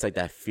 And it's like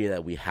that fear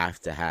that we have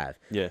to have.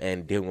 Yeah.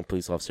 And dealing with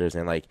police officers.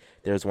 And like,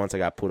 there was once I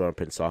got put on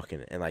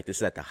Pennsauken, and like, this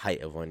is at the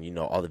height of when, you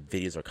know, all the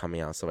videos are coming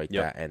out and stuff like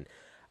that. And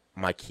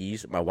my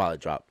keys, my wallet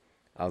dropped.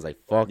 I was like,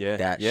 fuck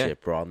that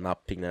shit, bro. I'm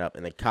not picking it up.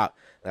 And the cop,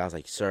 like, I was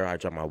like, sir, I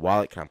dropped my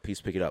wallet. Can I please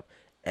pick it up?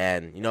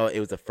 And, you know, it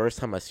was the first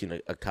time I seen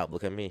a cop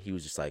look at me, and he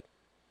was just like,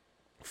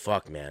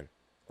 fuck, man.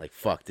 Like,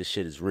 fuck, this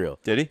shit is real.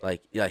 Did he?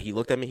 Like, yeah, he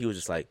looked at me, he was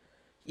just like,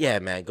 yeah,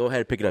 man, go ahead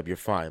and pick it up, you're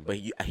fine. But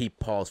he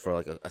paused for,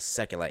 like, a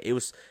second. Like, it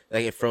was,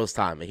 like, it froze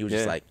time. And he was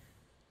just like,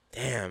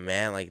 damn,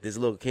 man, like, this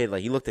little kid,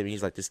 like, he looked at me,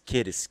 he's like, this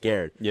kid is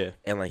scared. Yeah.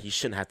 And, like, he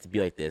shouldn't have to be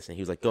like this. And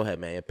he was like, go ahead,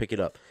 man, pick it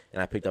up.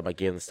 And I picked up, I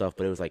gave him the stuff.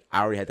 But it was like,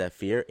 I already had that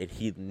fear, and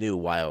he knew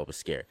why I was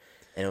scared.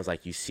 And it was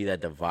like, you see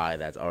that divide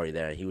that's already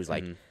there. And he was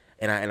like,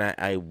 and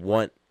I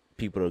want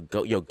people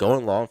to go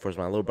in law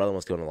enforcement. My little brother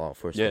wants to go into law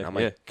enforcement. I'm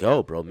like,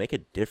 go, bro, make a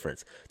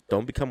difference.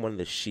 Don't become one of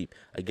the sheep.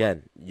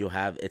 Again, you'll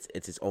have it's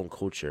its own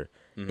culture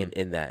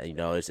in that, you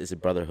know, it's a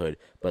brotherhood,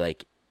 but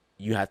like,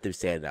 you have to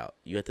stand out.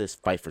 You have to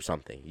fight for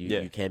something.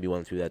 You can't be one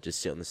of the two that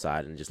just sit on the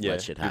side and just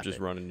let shit happen. You're just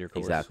running your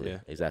course.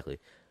 Exactly.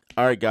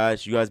 All right,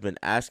 guys, you guys been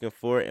asking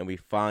for it, and we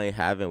finally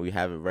have it. We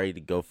have it ready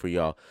to go for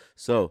y'all.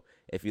 So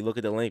if you look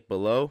at the link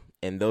below,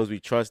 and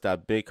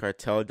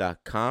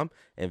thosewetrust.bigcartel.com,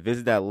 and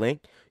visit that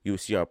link, you will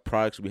see our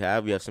products we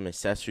have. We have some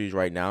accessories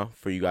right now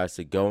for you guys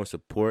to go and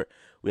support.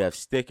 We have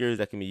stickers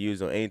that can be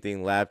used on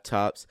anything,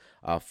 laptops,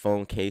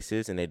 phone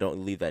cases, and they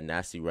don't leave that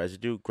nasty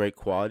residue. Great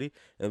quality.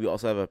 And we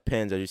also have our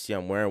pins. As you see,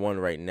 I'm wearing one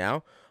right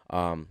now.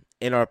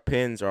 And our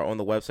pins are on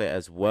the website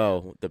as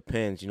well. The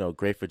pins, you know,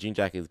 great for jean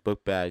jackets,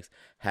 book bags,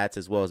 hats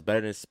as well. It's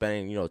better than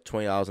spending, you know,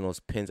 $20 on those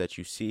pins that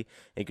you see,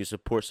 and you can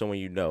support someone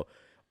you know.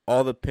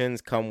 All the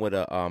pins come with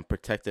a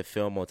protective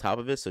film on top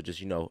of it, so just,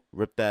 you know,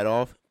 rip that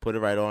off, put it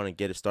right on, and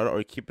get it started, or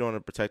you keep it on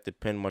a protective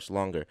pin much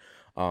longer.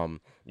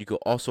 You can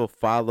also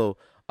follow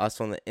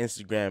us on the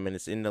Instagram, and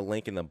it's in the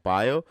link in the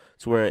bio,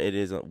 to where it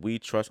is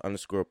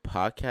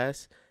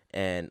WeTrust_podcast.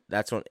 And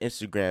that's on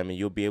Instagram, and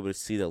you'll be able to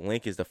see the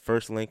link is the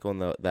first link on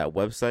that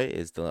website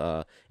is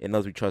the In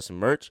Those We Trust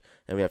merch,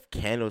 and we have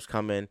candles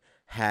coming,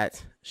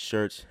 hats,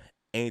 shirts,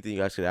 anything you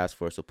guys could ask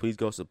for. So please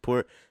go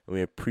support, and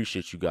we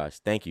appreciate you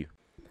guys. Thank you.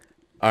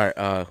 All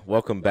right,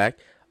 welcome back.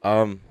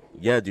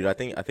 Yeah, dude, I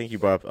think you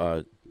brought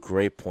up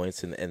great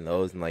points in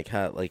those, and like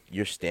how like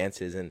your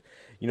stances, and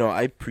you know,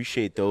 I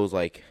appreciate those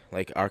like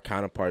our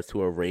counterparts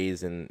who are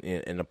raised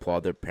and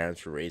applaud their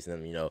parents for raising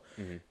them. You know.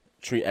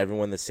 Treat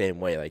everyone the same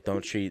way. Like,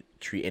 don't treat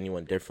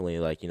anyone differently.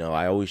 Like, you know,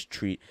 I always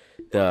treat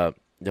the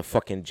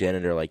fucking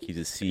janitor like he's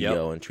a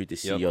CEO, and treat the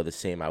CEO the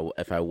same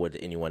if I would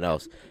anyone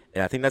else.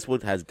 And I think that's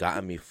what has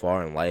gotten me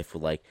far in life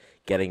with like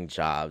getting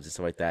jobs and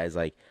stuff like that. Is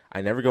like,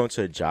 I never go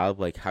into a job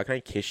like, how can I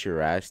kiss your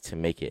ass to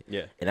make it?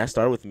 Yeah. And that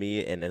started with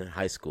me in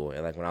high school.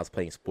 And like when I was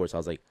playing sports, I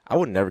was like, I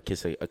would never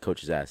kiss a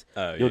coach's ass.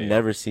 You'll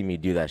never see me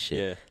do that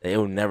shit. Yeah. It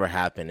will never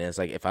happen. And it's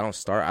like, if I don't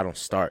start, I don't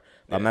start.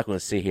 But I'm not going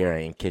to sit here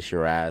and kiss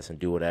your ass and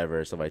do whatever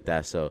and stuff like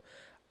that. So,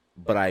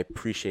 but I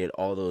appreciate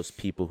all those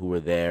people who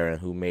were there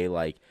and who made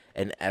like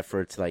an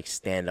effort to like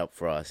stand up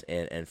for us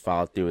and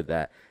follow through with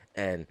that.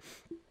 And,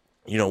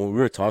 you know, when we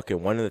were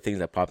talking, one of the things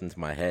that popped into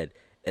my head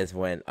is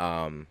when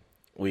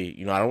we,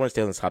 you know, I don't want to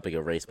stay on this topic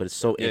of race, but it's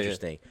so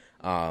interesting.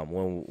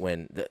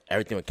 When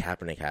everything with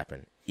Kaepernick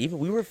happened, even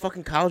we were in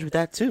fucking college with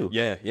that too.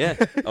 Yeah.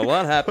 A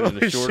lot happened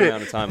in a short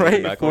amount of time.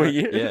 Right, 4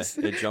 years.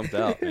 Yeah, it jumped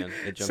out, man.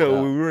 So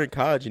when we were in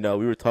college, you know,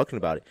 we were talking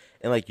about it,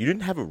 and like you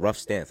didn't have a rough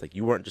stance. Like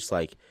you weren't just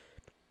like,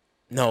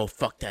 no,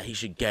 fuck that. He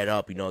should get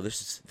up. You know,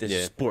 this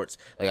is sports.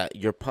 Like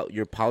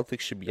your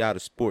politics should be out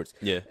of sports.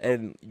 Yeah.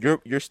 And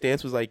your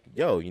stance was like,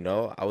 yo, you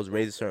know, I was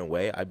raised a certain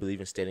way. I believe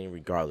in standing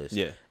regardless.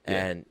 Yeah.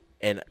 And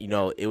you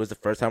know, it was the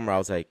first time where I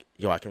was like,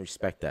 yo, I can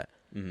respect that.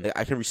 Like,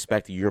 I can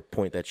respect your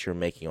point that you're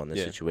making on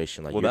this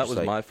situation. Like, well, that was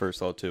like, my first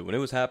thought too. When it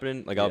was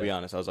happening, like I'll be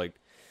honest, I was like,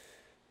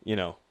 you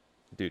know,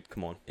 dude,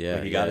 come on. Yeah.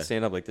 Like, you got to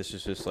stand up. Like this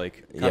is just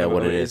like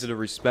what it is. Is it a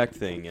respect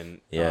thing?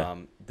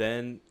 And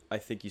then I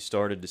think you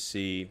started to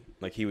see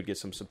like he would get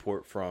some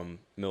support from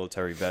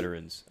military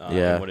veterans.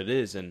 And what it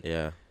is,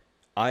 and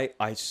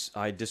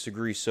I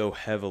disagree so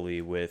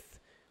heavily with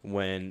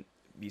when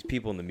these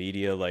people in the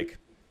media like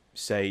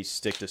say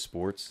stick to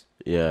sports.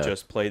 Yeah.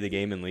 Just play the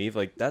game and leave.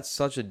 Like, that's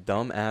such a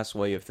dumb-ass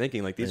way of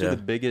thinking. Like, these are the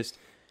biggest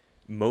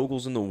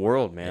moguls in the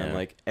world, man. Yeah.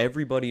 Like,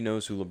 everybody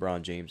knows who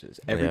LeBron James is.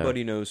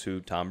 Everybody knows who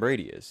Tom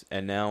Brady is.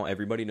 And now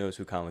everybody knows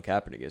who Colin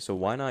Kaepernick is. So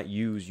why not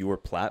use your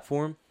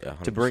platform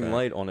to bring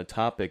light on a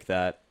topic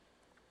that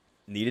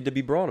needed to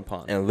be brought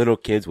upon? And little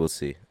kids will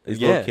see.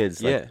 These little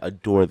kids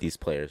adore these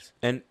players.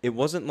 And it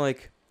wasn't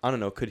like, I don't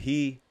know, could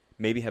he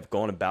maybe have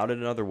gone about it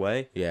another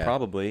way? Yeah.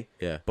 Probably.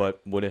 Yeah.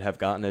 But would it have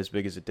gotten as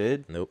big as it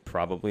did? Nope.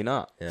 Probably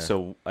not. Yeah.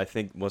 So I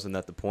think, wasn't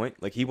that the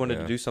point? Like, he wanted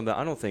to do something.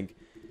 I don't think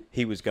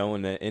he was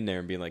going in there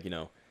and being like,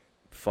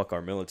 fuck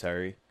our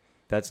military.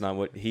 That's not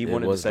what he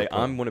wanted to say.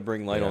 I'm going to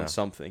bring light on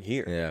something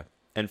here. Yeah.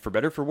 And for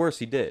better or for worse,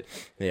 he did.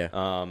 Yeah.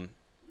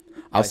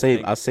 I'll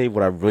say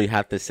what I really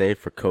have to say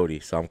for Cody.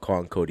 So I'm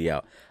calling Cody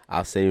out.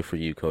 I'll say it for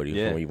you,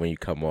 Cody, when you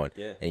come on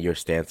and your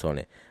stance on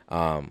it.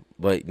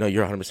 But no,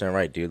 you're 100%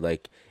 right, dude.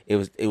 Like, it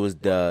was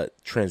the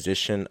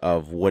transition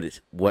of what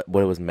it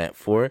was meant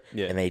for,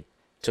 and they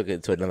took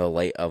it to another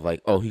light of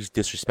like, oh, he's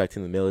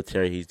disrespecting the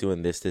military, he's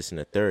doing this, and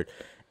the third,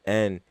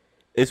 and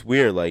it's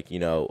weird. Like,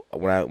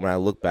 when I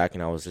look back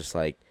and I was just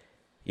like,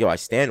 yo, I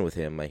stand with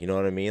him. Like, you know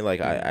what I mean?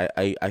 Like,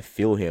 I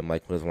feel him.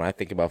 Like, because when I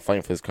think about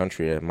fighting for this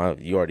country,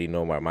 you already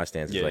know my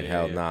stance is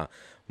hell nah.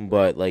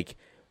 But like,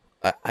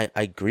 I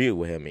agree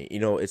with him.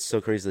 It's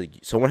so crazy. Like,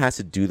 someone has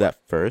to do that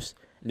first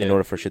in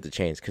order for shit to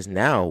change. Because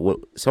now,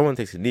 someone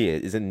takes a knee.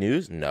 Is it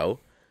news? No.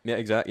 Yeah,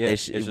 exactly. Yeah,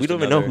 we don't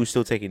even know who's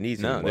still taking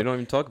knees anymore. No, they don't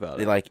even talk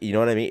about it. Like, you know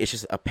what I mean? It's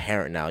just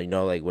apparent now.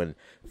 Like when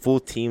full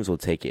teams will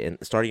take it, and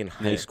starting in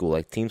high school,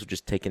 like teams will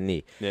just take a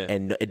knee,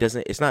 and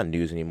it's not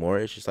news anymore.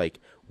 It's just like,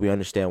 we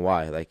understand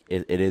why. Like,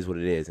 it is what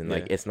it is, and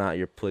like, it's not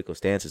your political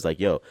stance. It's like,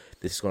 yo,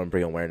 this is going to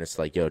bring awareness.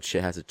 Like, yo,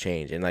 shit has to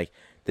change, and like,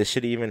 this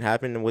shit even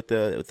happened with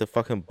the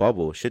fucking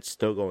bubble. Shit's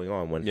still going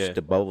on when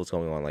the bubble's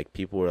going on. Like,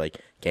 people were like,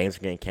 games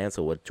are getting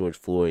canceled with George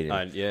Floyd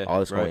and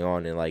all this going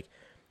on, and like,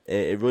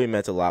 it really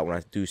meant a lot when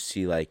I do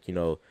see, like,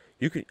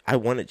 I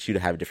wanted you to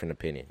have a different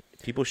opinion.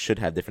 People should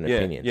have different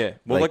opinions. Yeah.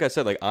 Well, like I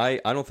said, like, I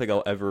don't think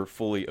I'll ever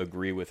fully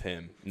agree with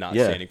him not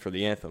standing for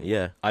the anthem.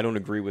 Yeah. I don't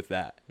agree with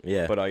that.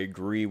 Yeah. But I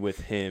agree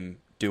with him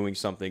doing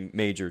something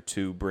major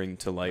to bring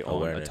to light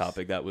awareness on a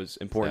topic that was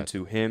important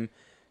to him.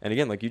 And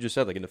again, like you just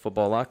said, like in the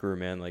football locker room,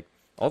 man, like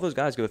all those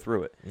guys go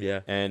through it.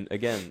 Yeah. And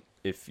again,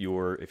 if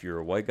you're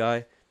a white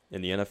guy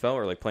in the NFL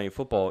or like playing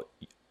football,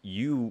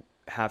 you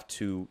have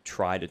to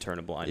try to turn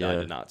a blind eye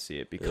to not see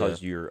it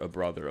because you're a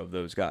brother of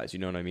those guys. You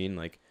know what I mean?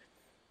 Like,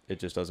 it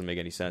just doesn't make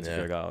any sense if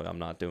you're like, oh, I'm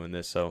not doing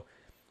this. So,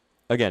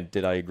 again,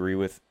 did I agree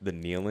with the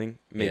kneeling?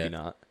 Maybe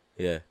not.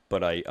 Yeah.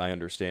 But I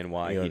understand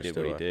why he did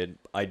what he did.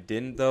 I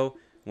didn't, though,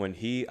 when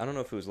I don't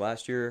know if it was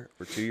last year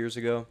or 2 years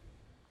ago,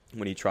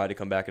 when he tried to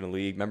come back in the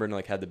league. Remember,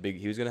 like,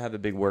 he was going to have the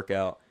big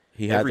workout.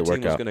 Every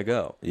team was going to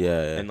go.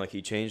 Yeah. And, like,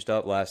 he changed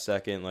up last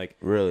second. Like,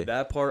 really?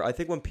 That part, I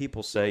think when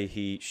people say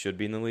he should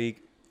be in the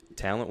league,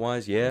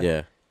 talent-wise,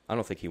 I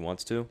don't think he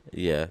wants to.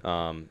 Yeah.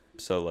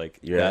 So, like,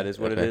 that is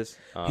what it is.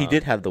 He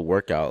did have the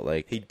workout,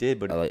 like... He did,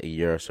 but... like a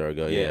year or so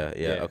ago, yeah.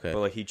 Okay. But,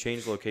 like, he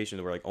changed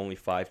locations where, like, only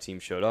 5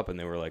 teams showed up, and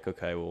they were like,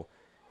 okay, well,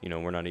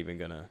 we're not even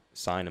going to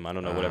sign him. I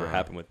don't know whatever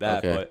happened with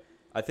that, but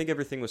I think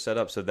everything was set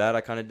up, so that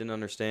I kind of didn't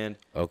understand.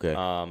 Okay.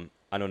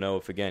 I don't know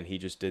if, again, he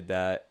just did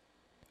that.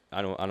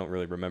 I don't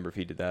really remember if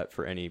he did that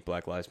for any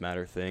Black Lives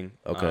Matter thing.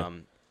 Okay.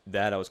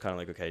 That I was kind of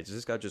like, okay, does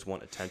this guy just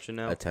want attention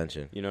now?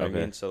 Attention. You know what I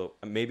mean? So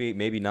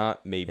maybe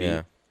not, maybe.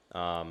 Yeah.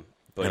 But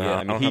yeah,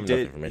 I mean, he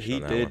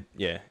did.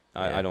 Yeah.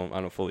 I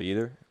don't fully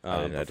either.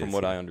 But from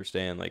what I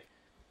understand, like,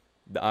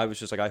 I was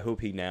just like, I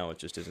hope he now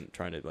just isn't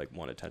trying to like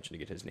want attention to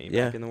get his name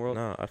back in the world.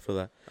 No, I feel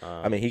that.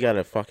 I mean, he got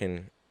a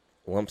fucking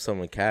lump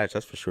sum of cash.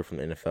 That's for sure from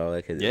the NFL.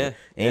 Like,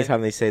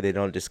 anytime they say they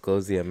don't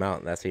disclose the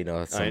amount, that's how you know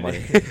it's some money.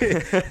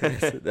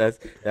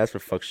 that's for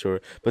fuck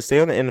sure. But stay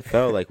on the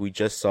NFL. Like, we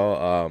just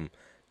saw.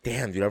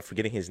 Damn, dude, I'm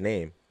forgetting his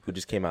name. Who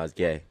just came out as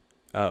gay?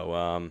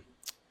 Oh,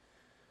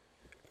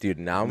 dude,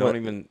 now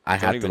I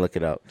have to look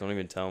it up. Don't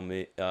even tell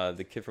me.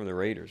 The kid from the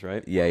Raiders,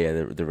 right? Yeah,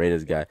 the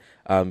Raiders guy.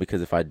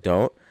 Because if I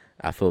don't,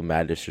 I feel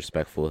mad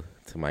disrespectful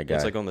to my guy.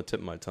 It's like on the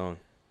tip of my tongue.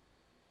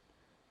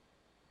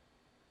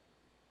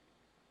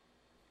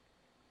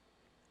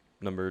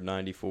 Number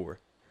 94.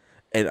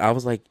 And I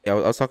was like, I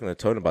was talking to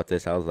Tone about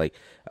this. I was like,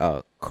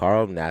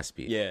 Carl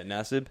Nassib. Yeah,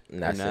 Nassib.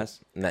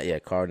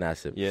 Carl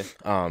Nassib. Yeah.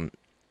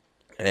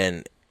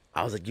 And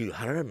I was like, dude,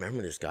 how do I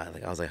remember this guy?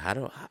 Like, I was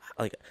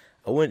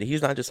like,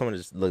 he's not just someone that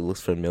just like looks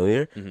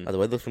familiar. I was like,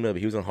 well, he looks familiar, but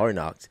he was on Hard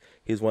Knocks.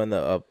 He was one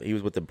of the he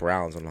was with the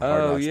Browns on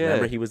Hard Knocks. Yeah.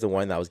 Remember, he was the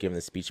one that was giving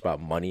the speech about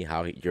money,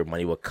 how your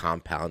money will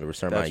compound over a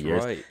certain amount of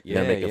years. Right.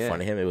 Yeah, making fun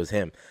of him. It was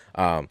him.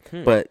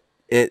 But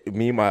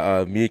me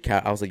and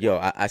Kat, I was like, yo,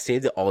 I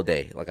saved it all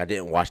day. Like, I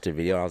didn't watch the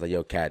video. I was like,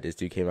 yo, Kat, this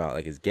dude came out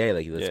like he's gay.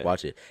 Like, let's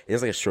watch it. It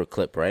was like a short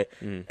clip, right?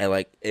 And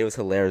like, it was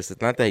hilarious.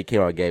 It's not that he came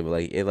out gay, but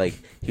like,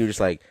 he was just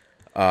like,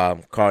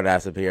 Carl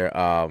Nassib here.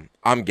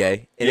 I'm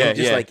gay. And it was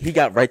just like, he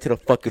got right to the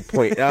fucking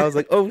point. And I was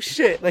like, oh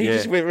shit. Like,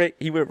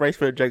 he went right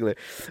for the jugular.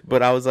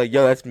 But I was like,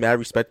 yo, that's mad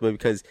respectable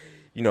because,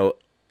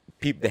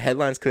 the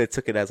headlines could have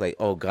took it as like,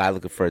 oh, guy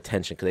looking for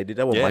attention, because they did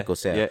that with Michael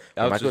Sam. Yeah,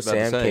 when Michael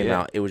Sam came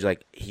out, it was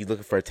like he's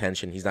looking for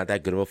attention. He's not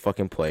that good of a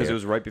fucking player. Because it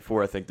was right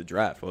before I think the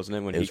draft, wasn't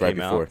it? When he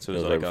came out, so it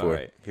was like, all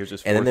right, here's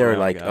this. And then they were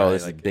like, oh,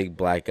 this is a big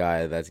black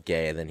guy that's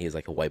gay, and then he's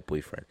like a white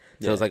boyfriend.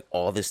 So it was like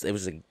all this. It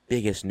was the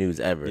biggest news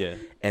ever. Yeah.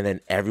 And then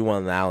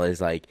everyone now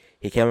is like,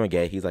 he came out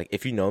gay. He's like,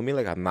 if you know me,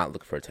 like I'm not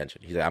looking for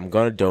attention. He's like, I'm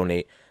gonna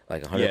donate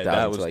like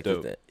 100,000 to like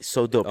dope.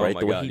 So dope, right?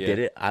 The way he did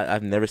it,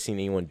 I've never seen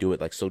anyone do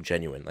it like so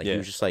genuine. Like he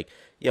was just like,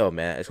 yo,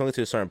 man, it's going to get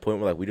to a certain point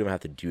where like we don't have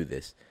to do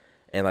this,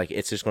 and like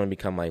it's just going to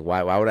become like,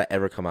 why would I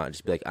ever come out and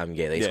just be like I'm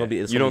gay? Like, it's gonna be,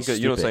 you don't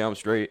say I'm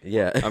straight.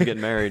 Yeah, I'm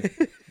getting married.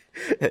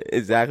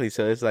 Exactly.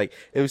 So it's like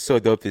it was so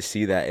dope to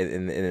see that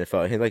in the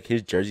NFL. And like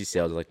his jersey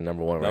sales are like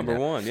number one right now. Number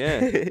one, yeah.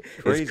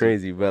 It's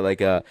crazy, but like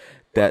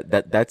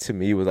that to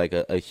me was like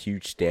a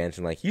huge stance,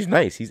 and like he's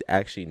nice. He's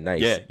actually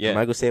nice. Yeah.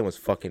 Michael Sam was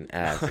fucking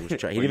ass. He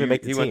didn't even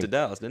make the team. He went to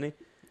Dallas, didn't he?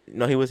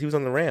 No, he was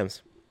on the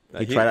Rams.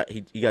 He tried out.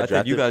 He got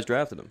drafted. You guys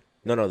drafted him.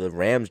 No, the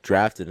Rams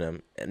drafted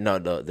him. No,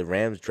 the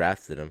Rams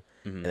drafted him,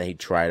 and then he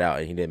tried out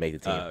and he didn't make the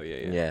team. Oh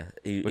yeah.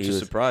 Which is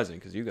surprising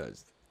because you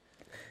guys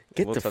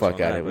get the fuck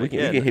out of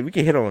it. We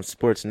can hit on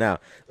sports now.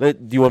 Do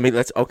you want me?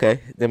 Let's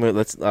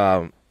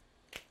the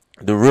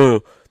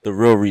real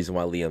reason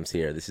why Liam's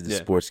here. This is the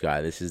sports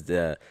guy. This is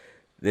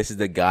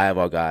the guy of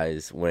all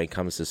guys when it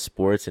comes to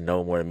sports and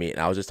no more than me. And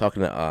I was just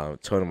talking to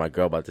Tony, my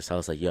girl, about this. I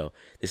was like, yo,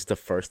 this is the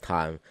first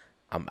time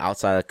I'm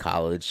outside of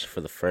college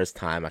for the first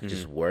time. I can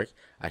just work.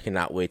 I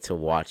cannot wait to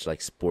watch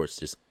like sports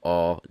just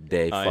all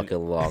day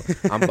fucking long.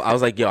 I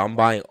was like, yo, I'm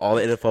buying all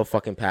the NFL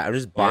fucking pack. I'm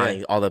just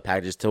buying all the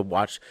packages to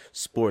watch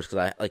sports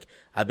because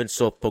I've been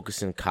so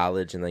focused in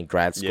college and then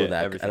grad school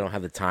that I don't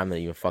have the time to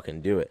even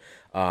fucking do it.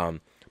 But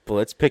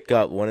let's pick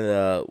up one of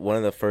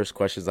the first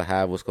questions I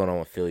have. What's going on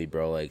with Philly,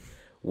 bro? Like,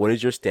 what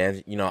is your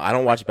stance? You know, I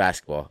don't watch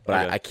basketball,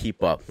 but I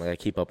keep up. Like I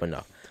keep up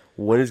enough.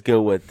 What is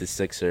good with the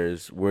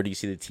Sixers? Where do you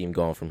see the team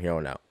going from here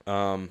on out?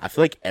 I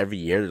feel like every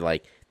year,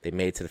 like they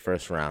made it to the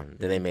first round,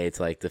 then they made it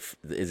to like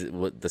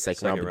the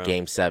second round of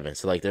Game 7.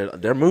 So like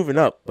they're moving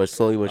up, but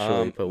slowly but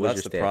surely.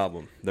 That's the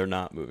problem. They're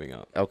not moving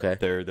up. Okay,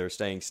 they're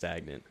staying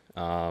stagnant.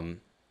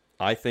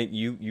 I think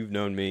you've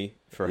known me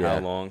for how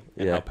long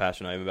and how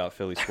passionate I am about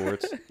Philly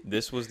sports.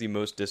 This was the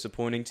most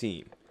disappointing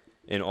team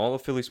in all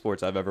of Philly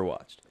sports I've ever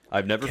watched.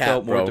 I've never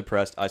felt more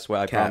depressed. I swear.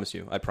 I promise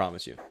you.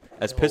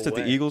 As pissed that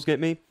the Eagles get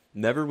me,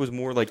 never was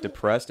more like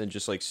depressed and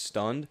just like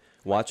stunned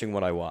watching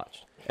what I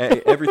watched.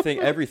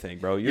 Everything,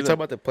 bro. You're talking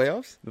about the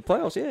playoffs? The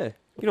playoffs, yeah.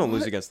 You don't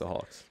lose against the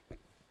Hawks.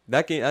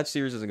 That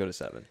series doesn't go to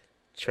 7.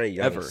 Trae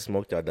Young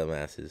smoked our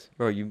dumbasses.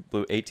 Bro, you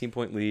blew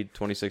 18-point lead,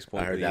 26-point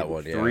lead. I heard that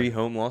one, 3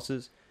 home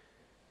losses.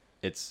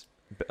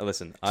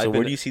 Listen.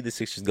 Where do you see the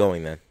Sixers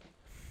going then?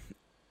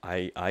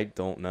 I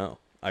don't know.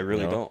 I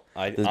really don't.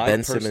 Does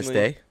Ben Simmons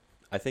stay?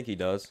 I think he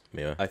does.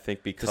 Yeah. I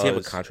think because does he have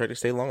a contract to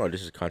stay long, or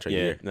this is a contract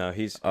year? No,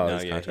 he's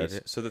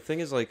contracted. So the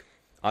thing is, like,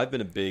 I've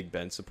been a big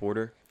Ben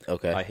supporter.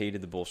 Okay. I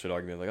hated the bullshit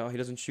argument, like, oh, he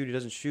doesn't shoot.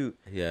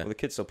 Yeah. Well, the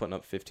kid's still putting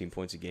up 15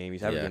 points a game.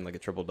 He's averaging like a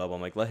triple double.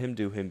 I'm like, let him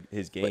do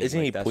his game. But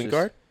isn't he point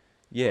guard?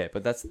 Yeah,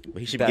 but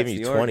he should be giving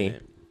you 20.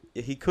 Argument.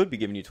 He could be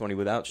giving you 20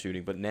 without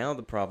shooting, but now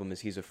the problem is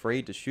he's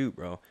afraid to shoot,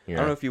 bro. Yeah. I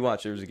don't know if you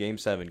watched. There was a Game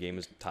 7. Game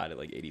was tied at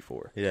like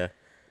 84. Yeah.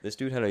 This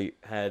dude had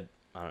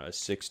I don't know, a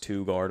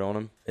 6'2" guard on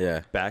him.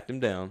 Yeah. Backed him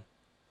down.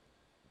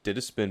 Did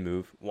a spin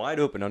move, wide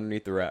open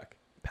underneath the rack,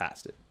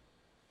 passed it.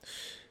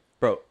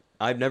 Bro,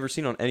 I've never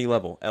seen on any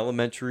level,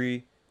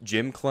 elementary,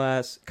 gym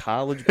class,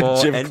 college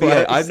ball, NBA.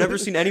 Class. I've never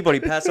seen anybody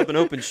pass up an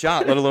open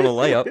shot, let alone a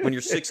layup. When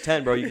you're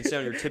 6'10", bro, you can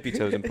stand on your tippy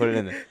toes and put it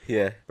in there.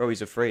 Yeah. Bro,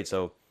 he's afraid,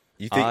 so...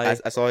 You think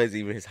I saw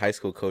his high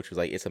school coach was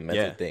like, it's a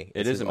mental thing.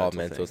 It is a mental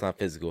thing. It's not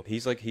physical.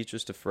 He's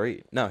just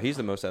afraid. No, he's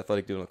the most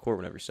athletic dude on the court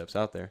whenever he steps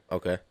out there.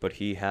 Okay. But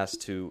he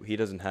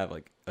doesn't have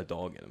like a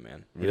dog in him,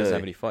 man. He doesn't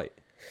have any fight.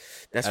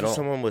 That's what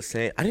someone was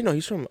saying. I didn't know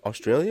he's from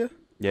Australia.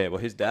 Yeah, well,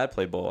 his dad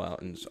played ball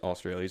out in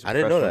Australia. He's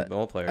a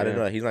ball player. I didn't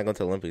know that. He's not going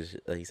to the Olympics.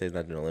 He says he's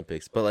not doing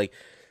Olympics. But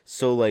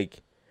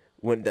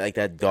when like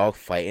that dog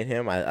fight in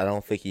him, I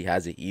don't think he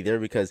has it either,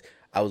 because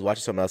I was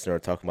watching something else and they were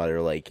talking about it. They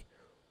were like,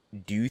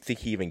 do you think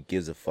he even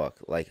gives a fuck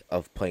like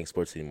of playing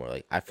sports anymore?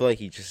 Like, I feel like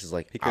he just is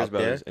like, he cares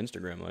about his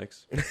Instagram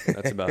likes.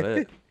 That's about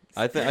it.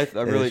 I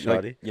really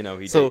like,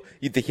 he. So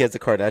you think he has the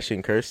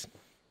Kardashian curse?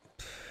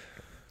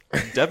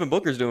 Devin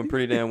Booker's doing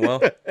pretty damn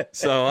well,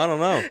 so I don't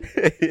know.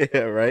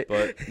 Yeah, right.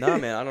 But no,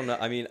 man, I don't know.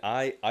 I mean,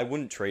 I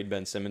wouldn't trade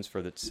Ben Simmons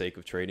for the sake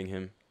of trading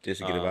him. Just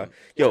to get him out.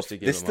 Yo, this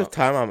is the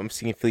time I'm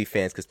seeing Philly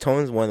fans, because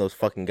Tone's one of those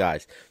fucking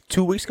guys.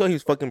 2 weeks ago, he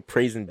was fucking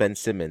praising Ben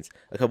Simmons.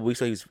 A couple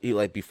weeks ago, he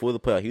like before the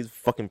playoff, he was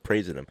fucking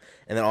praising him.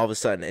 And then all of a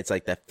sudden, it's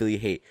like that Philly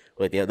hate.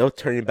 Like they're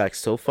turning back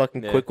so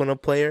fucking quick on a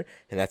player,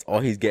 and that's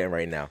all he's getting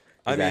right now.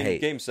 I mean,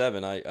 Game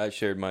 7, I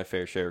shared my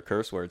fair share of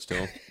curse words to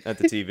him at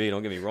the TV.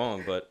 Don't get me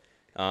wrong, but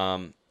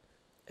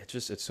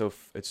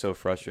it's so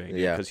frustrating.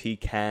 Yeah, because he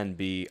can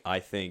be, I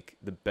think,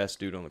 the best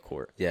dude on the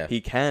court. Yeah,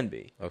 he can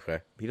be.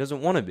 Okay, he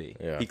doesn't want to be.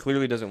 Yeah, he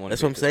clearly doesn't want to.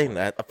 That's what I'm saying.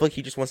 I feel like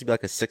he just wants to be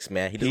like a 6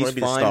 man. He doesn't want to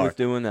be the star. He's fine with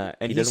doing that,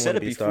 and he said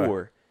it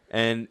before.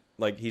 And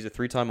like he's a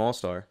 3-time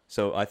All-Star,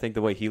 so I think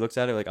the way he looks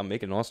at it, like I'm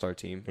making an All-Star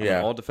team, I'm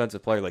an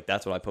all-defensive player, like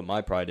that's what I put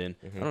my pride in.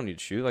 I don't need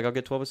to shoot, like I'll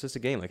get 12 assists a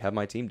game, like have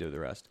my team do the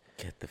rest.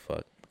 Get the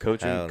fuck.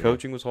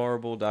 Coaching was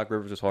horrible. Doc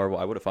Rivers was horrible.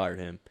 I would have fired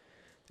him.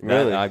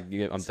 Really?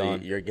 I'm so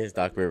done. You're against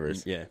Doc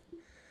Rivers. Yeah,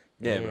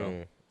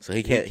 bro. So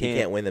he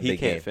can't win the big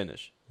game. He can't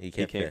finish. He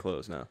can't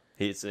close now.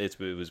 It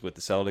was with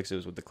the Celtics. It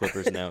was with the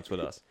Clippers. And now it's with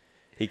us.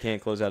 He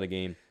can't close out a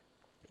game.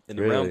 In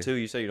the round 2,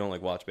 you say you don't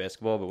like watch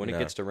basketball, but when it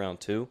gets to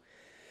round 2,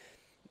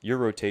 your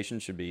rotation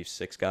should be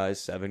 6 guys,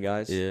 7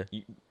 guys. Yeah.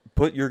 You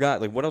put your guy.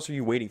 Like, what else are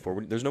you waiting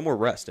for? There's no more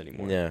rest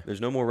anymore. Yeah. There's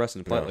no more rest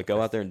in the play. No. Like,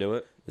 go out there and do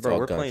it. It's Bro,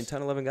 we're guns. playing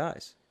 10, 11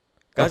 guys.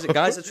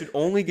 Guys that should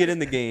only get in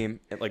the game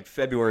at like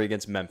February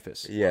against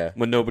Memphis. Yeah.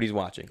 When nobody's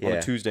watching on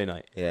a Tuesday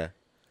night. Yeah.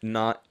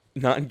 Not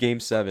in Game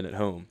 7 at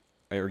home.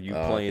 Are you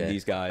playing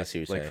these guys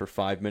like saying. for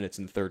 5 minutes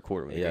in the third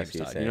quarter when the game's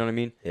tied? You know what I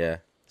mean? Yeah.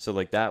 So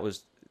like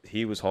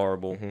he was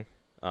horrible.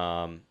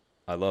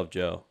 I love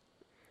Joe.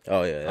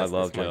 Oh yeah, I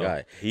love Joe. My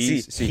guy.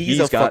 He's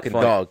a fucking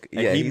dog.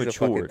 And yeah, he he's matured.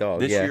 A fucking dog.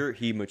 This year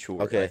he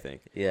matured. Okay. I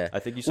think. Yeah, I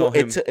think you saw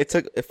him. It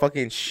took a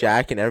fucking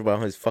Shaq and everybody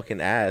on his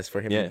fucking ass for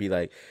him to be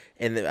like,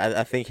 and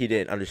I think he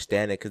didn't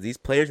understand it because these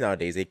players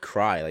nowadays they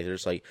cry like they're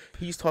just like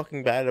he's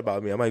talking bad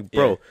about me. I'm like,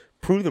 bro,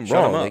 prove them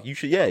wrong. Like you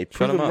should,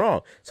 prove them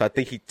wrong. So I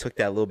think he took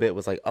that a little bit.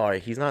 Was like, all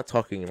right, he's not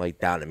talking like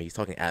down to me. He's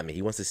talking at me.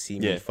 He wants to see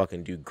me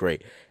fucking do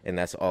great, and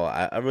that's all.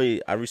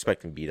 I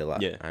respect him a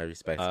lot. Yeah, I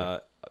respect him.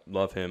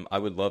 Love him. I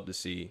would love to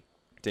see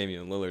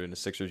Damian Lillard in a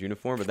Sixers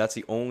uniform, but that's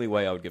the only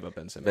way I would give up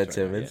Ben Simmons. Ben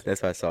Simmons?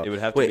 That's what I saw. It would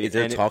have to be. Is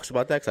there talks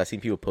about that? Because I've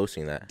seen people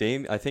posting that.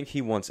 I think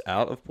he wants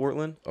out of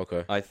Portland.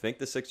 Okay. I think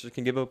the Sixers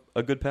can give up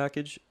a good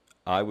package.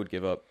 I would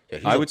give up. Yeah,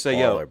 I would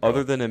say,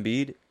 other than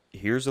Embiid,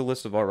 here's a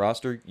list of our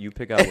roster. You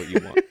pick out what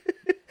you want.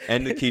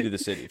 And the key to the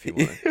city if you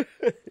want.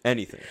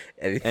 Anything.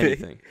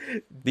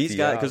 These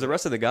guys, because the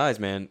rest of the guys,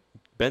 man,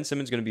 Ben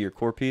Simmons going to be your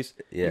core piece.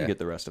 You can get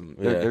the rest of them.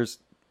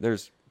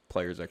 There's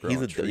players that grow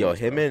on trees.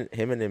 Him and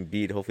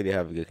Embiid, hopefully they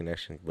have a good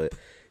connection. But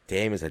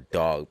Dame is a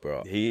dog,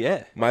 bro.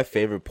 My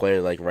favorite player,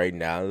 like right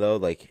now though,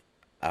 like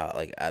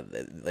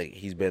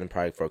he's been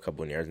probably for a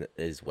couple of years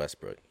is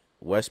Westbrook.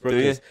 Westbrook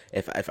is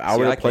if I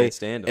were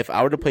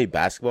to play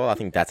basketball, I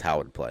think that's how I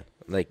would play.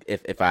 Like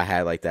if I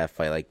had like that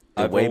fight, like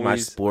the way my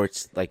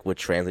sports like would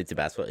translate to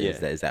basketball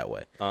is that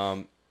way.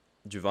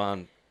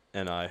 Javon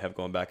and I have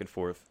gone back and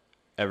forth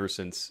ever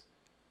since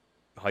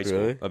high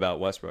school about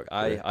Westbrook.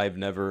 I've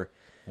never.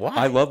 Why?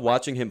 I love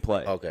watching him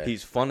play. Okay.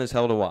 He's fun as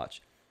hell to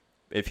watch.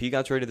 If he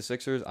got traded to the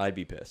Sixers, I'd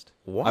be pissed.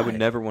 Why? I would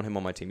never want him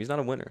on my team. He's not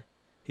a winner.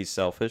 He's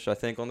selfish, I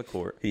think, on the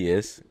court. He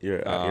is. You're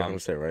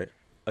 100% right.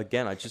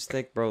 Again, I just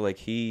think, bro, like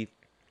he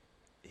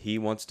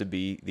wants to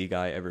be the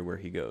guy everywhere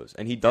he goes.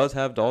 And he does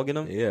have dog in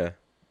him. Yeah.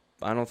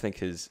 I don't think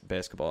his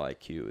basketball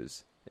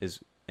IQ is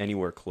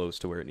anywhere close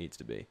to where it needs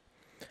to be.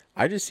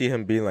 I just see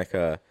him being like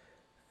a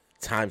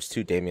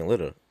 ×2 Damian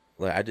Lillard.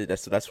 Like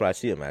that's what I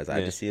see him as.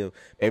 I just see him.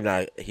 Maybe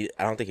not.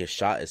 I don't think his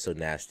shot is so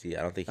nasty.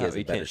 I don't think he has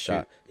a better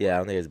shot. Yeah, I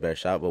don't think he has a better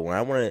shot. But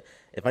when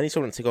if I need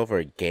someone to take over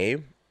a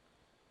game,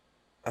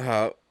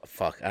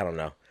 fuck, I don't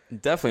know.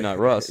 Definitely not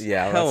Russ.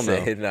 Yeah, hell no.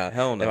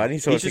 Hell no. If I need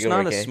someone He's to just take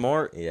over not a game,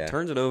 smart.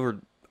 Turns it over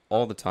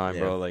all the time,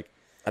 bro. Like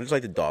I just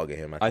like the dog in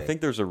him. I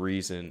think there's a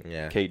reason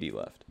KD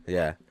left.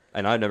 Yeah,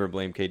 and I never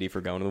blamed KD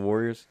for going to the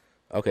Warriors.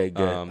 Okay,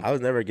 good. I was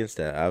never against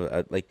that.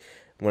 I like.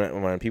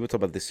 When people talk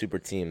about the super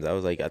teams, I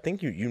was like, I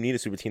think you need a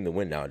super team to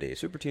win nowadays.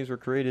 Super teams were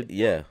created,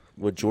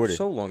 with Jordan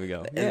so long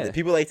ago. And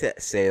people like to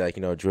say like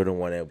Jordan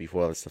won it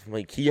before all this stuff. I'm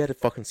like, he had a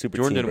fucking super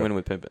Jordan team. Jordan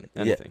didn't win with Pimpin.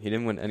 Anything. He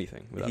didn't win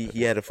anything without Pimpin.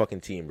 He had a fucking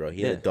team, bro.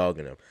 He had a dog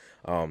in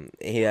him.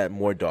 He had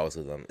more dogs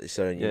with him.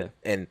 So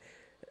and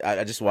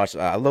I just watched.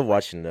 I love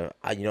watching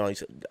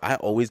I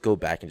always go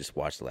back and just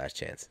watch The Last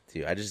Chance,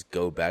 dude. I just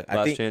go back.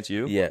 Last Chance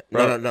U? Yeah.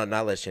 No,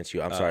 not Last Chance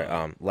U. I'm sorry.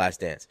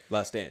 Last Dance.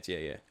 Last Dance.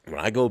 Yeah. When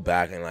I go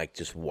back and like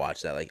just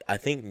watch that, like I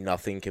think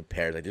nothing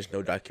compares. Like there's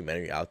no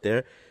documentary out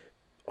there.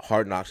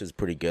 Hard Knocks is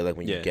pretty good. Like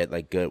when you get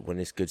like when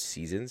it's good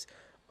seasons.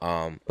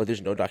 But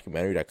there's no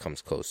documentary that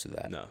comes close to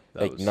that. No.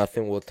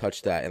 Nothing will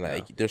touch that. And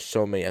like there's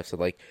so many episodes.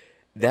 Like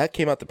that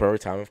came out the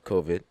perfect time of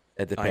COVID.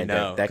 At the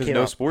pandemic. That came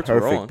out sports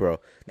perfect, bro.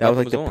 That was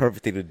like the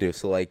perfect thing to do.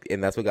 So like,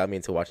 and that's what got me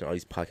into watching all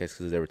these podcasts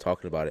because they were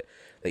talking about it.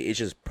 Like it's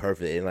just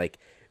perfect. And like,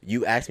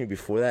 you asked me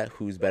before that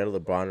who's better,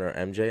 LeBron or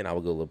MJ, and I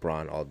would go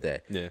LeBron all day.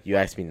 Yeah. You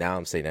asked me now,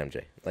 I'm saying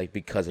MJ, like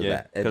because of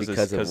that and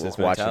because of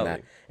watching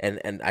that.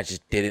 And I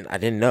just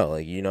didn't know.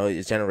 Like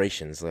it's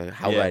generations. Like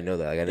how would I know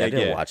that? Like I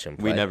didn't watch him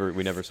play.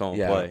 We never saw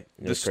him play.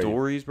 The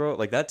stories, bro.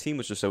 Like that team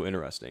was just so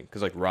interesting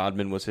because like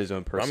Rodman was his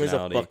own personality.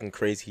 Rodman's a fucking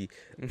crazy.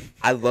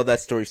 I love that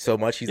story so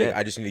much. He's like,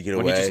 I just need to get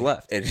away. He just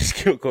left and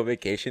just go on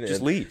vacation.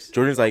 Just leaves.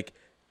 Jordan's like,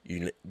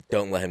 you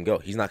don't let him go.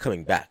 He's not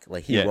coming back.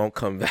 Like he won't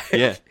come back.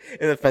 Yeah.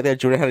 And the fact that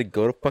Jordan had to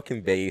go to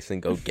fucking Vegas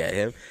and go get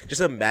him.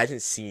 Just imagine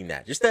seeing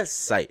that. Just that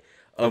sight.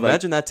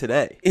 Imagine that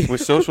today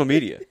with social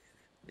media.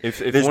 If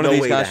one of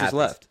these guys just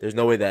left, there's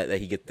no way that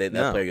he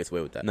player gets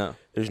away with that. No,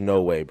 there's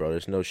no way, bro.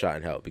 There's no shot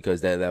in hell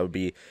because that would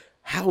be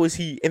how is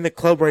he in the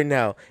club right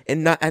now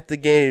and not at the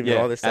game and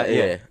all this stuff?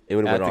 Yeah, it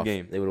would have went off.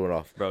 Game. It would have went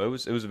off. Bro, it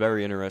was a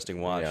very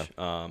interesting watch.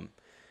 Yeah.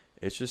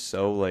 It's just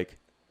so like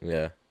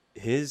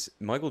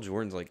Michael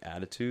Jordan's like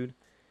attitude.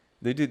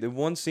 The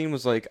one scene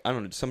was like, I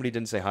don't know, somebody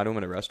didn't say hi to him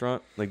in a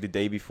restaurant like the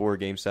day before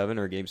Game 7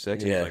 or Game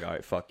 6. He's like, all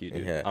right, fuck you,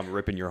 dude. Yeah. I'm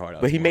ripping your heart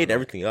out. But he made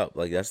everything up.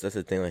 Like that's the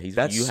thing. Like you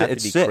have to be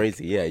sick.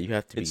 Crazy. Yeah, you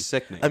have to be. It's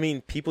sickening. I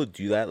mean, people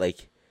do that.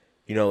 Like,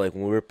 you know, like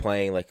when we were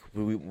playing, like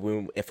we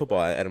in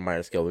football at a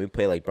minor scale, when we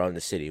play like Brown in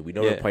the City, we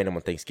know we're playing them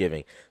on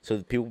Thanksgiving.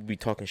 So people would be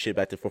talking shit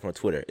back and forth on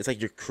Twitter. It's like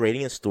you're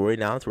creating a story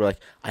now to where like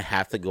I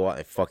have to go out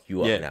and fuck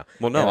you up now.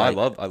 Well, no,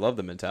 like, I love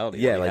the mentality.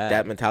 Yeah, like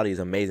that mentality is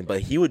amazing.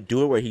 But he would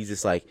do it where he's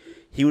just like.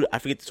 I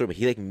forget the story, but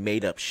he like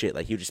made up shit.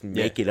 Like he would just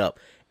make it up.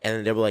 And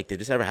then they were like, did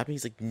this ever happen?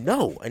 He's like,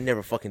 no, I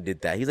never fucking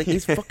did that. He's like,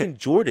 he's fucking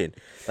Jordan.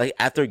 Like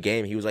after a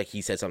game, he was like,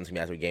 he said something to me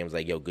after a game. He was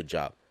like, yo, good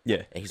job.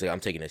 Yeah. And he's like, I'm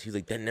taking this. He's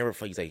like, that never,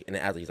 he's like, and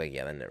after he's like,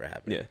 yeah, that never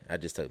happened. Yeah. I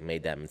just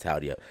made that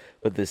mentality up.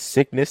 But the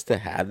sickness to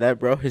have that,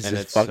 bro, is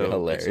just fucking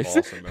hilarious. It's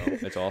awesome, bro.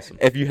 It's awesome.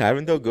 If you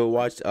haven't, though, go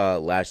watch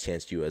Last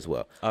Chance U as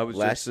well. I was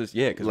because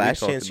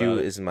Last Chance U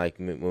is like,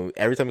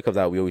 every time it comes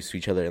out, we always see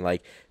each other. And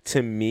like,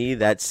 to me,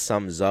 that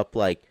sums up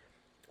like,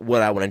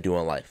 what I want to do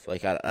in life.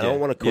 Like, I don't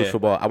want to coach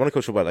football. I want to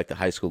coach football at, like, the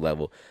high school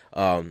level.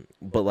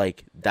 But,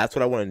 like, that's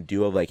what I want to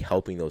do of, like,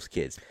 helping those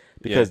kids.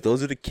 Because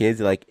those are the kids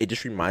that, like, it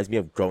just reminds me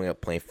of growing up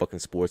playing fucking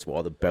sports with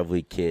all the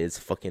Beverly kids.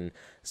 Fucking,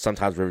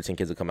 sometimes Riverton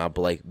kids would come out.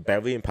 But, like,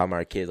 Beverly and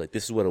Palmyra kids, like,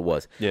 this is what it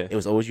was. Yeah. It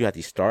was always you had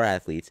these star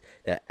athletes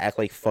that act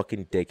like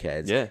fucking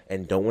dickheads.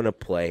 And don't want to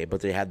play.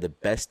 But they have the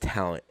best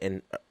talent.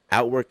 And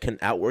can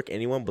outwork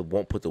anyone but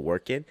won't put the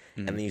work in.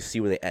 And then you see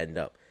where they end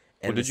up.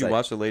 Well, did you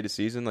watch the latest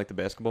season, like the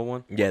basketball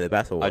one? Yeah, the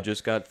basketball one. I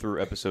just got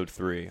through episode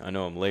 3. I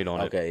know I'm late on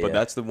it, but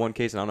that's the one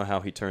case, and I don't know how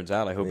he turns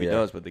out. I hope he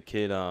does. But the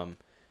kid,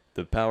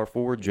 the power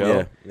forward,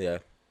 Joe,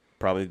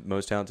 probably the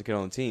most talented kid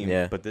on the team.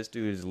 Yeah. But this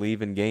dude is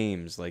leaving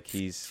games, like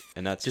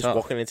and that's just tough.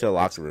 Walking into the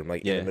locker room,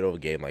 like in the middle of a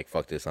game, like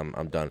fuck this, I'm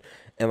done.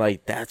 And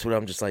like that's what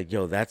I'm just like,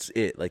 yo, that's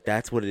it. Like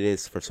that's what it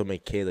is for so many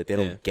kids. Like they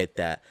don't get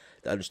that.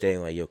 The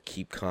understanding, like, yo,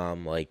 keep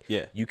calm. Like,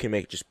 you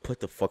can just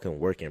put the fucking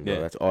work in,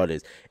 bro. That's all it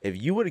is. If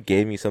you would have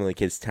gave me some of the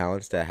kids'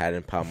 talents that I had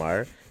in Palmyra,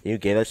 and you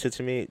gave that shit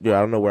to me, dude, I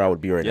don't know where I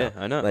would be right now.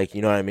 Yeah, I know. Like,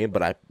 you know what I mean?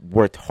 But I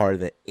worked harder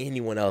than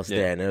anyone else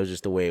there, and it was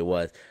just the way it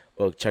was.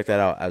 But check that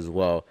out as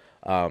well.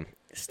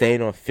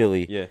 Staying on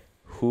Philly,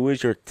 who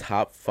is your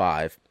top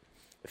 5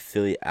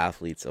 Philly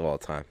athletes of all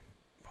time?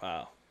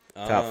 Wow.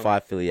 Top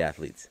 5 Philly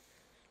athletes.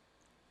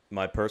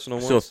 My personal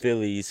ones? So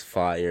Phillies,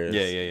 Flyers,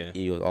 yeah.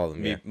 Eagles, all of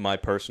them. My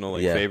personal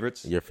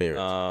favorites? Your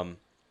favorites.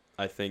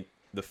 I think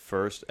the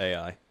first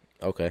AI.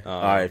 Okay.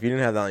 All right. If you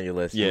didn't have that on your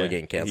list, you were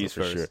getting canceled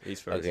for sure.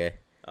 He's first. Okay.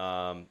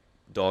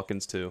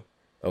 Dawkins 2.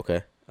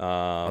 Okay.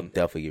 I'll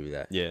definitely give you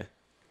that. Yeah.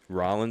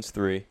 Rollins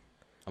 3.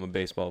 I'm a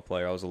baseball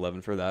player. I was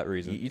 11 for that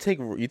reason. You take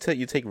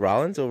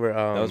Rollins over.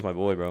 That was my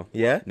boy, bro.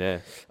 Yeah. Yeah.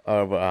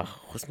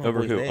 What's my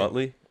over boy's who? name?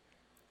 Utley.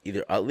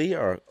 Either Utley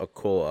or a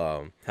Cole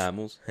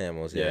Hamels.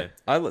 Yeah.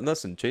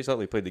 Listen, Chase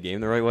Utley played the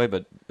game the right way,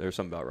 but there's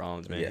something about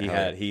Rollins,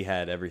 man. He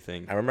had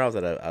everything. I remember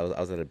I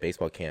was at a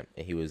baseball camp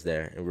and he was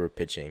there and we were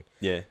pitching.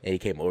 Yeah. And he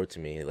came over to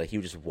me like he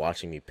was just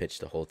watching me pitch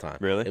the whole time.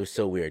 Really? It was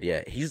so weird.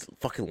 Yeah. He's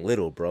fucking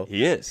little, bro.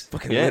 He is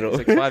fucking little.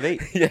 He's like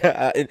 5'8".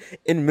 Yeah.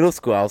 In middle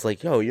school, I was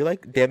like, yo, you're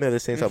like damn near the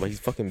same size, but he's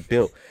fucking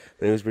built.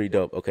 But it was pretty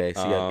dope. Okay,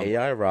 so you have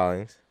AI,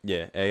 Rollins.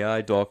 Yeah, AI,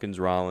 Dawkins,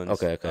 Rollins.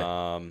 Okay.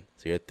 So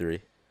you had 3.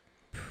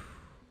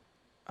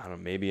 I don't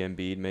know. Maybe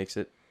Embiid makes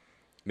it.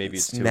 Maybe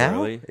it's too now?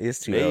 early. It's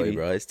too early,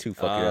 bro. It's too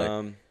fucking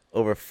early.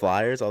 Over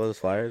Flyers, all those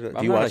Flyers.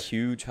 I'm not a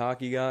huge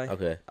hockey guy.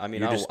 Okay. I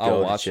mean,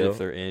 I'll watch it if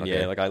they're in.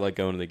 Okay. Yeah, like I like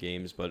going to the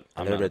games, but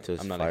I'm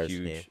not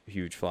a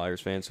huge Flyers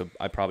fan, so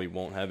I probably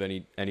won't have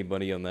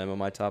anybody on them on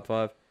my top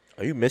 5.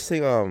 Are you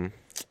missing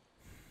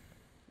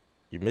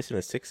You're missing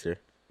a Sixer.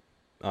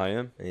 I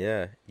am.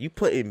 Yeah, you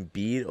put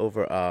Embiid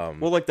over.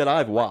 Well, like that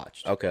I've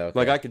watched. Okay.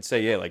 Like I could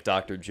say, like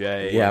Dr.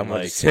 J. Yeah, and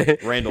like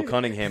Randall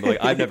Cunningham. But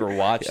like I've never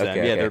watched them.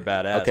 Okay. They're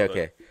badass.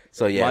 Okay.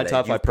 So yeah, my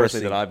top 5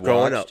 personally that I've watched.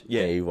 Growing up.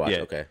 Yeah, you watched.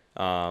 Okay.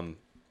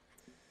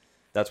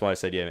 That's why I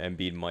said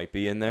Embiid might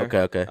be in there.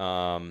 Okay.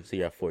 So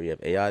you have 4. You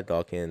have AI,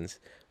 Dawkins,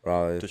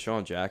 Rollins.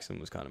 Deshaun Jackson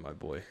was kind of my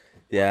boy.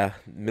 Yeah,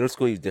 middle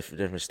school he's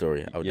different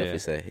story. I would definitely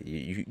say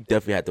you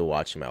definitely had to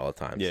watch him at all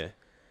times. Yeah.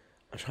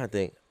 I'm trying to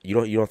think. You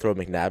don't throw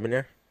McNabb in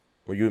there?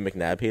 Were you a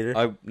McNabb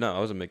hater? No, I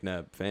was a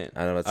McNabb fan.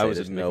 I was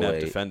a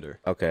McNabb defender.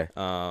 Okay.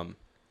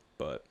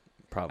 But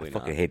probably not. I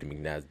fucking hated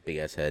McNabb's big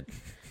ass head.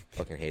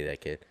 Fucking hated that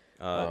kid.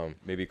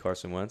 Maybe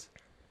Carson Wentz.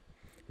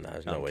 Nah,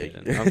 there's no way.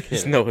 I'm kidding.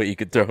 There's no way you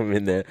could throw him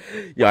in there.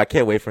 Yo, I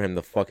can't wait for him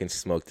to fucking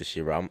smoke this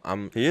year, bro.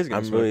 I'm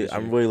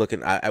really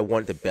looking. I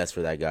want the best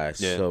for that guy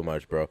so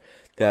much, bro.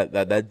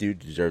 That dude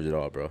deserves it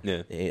all, bro.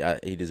 Yeah,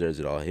 he deserves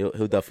it all. He'll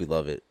definitely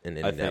love it in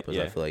Indianapolis.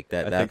 I feel like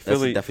that. I think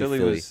Philly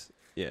was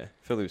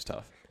Philly was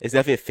tough. It's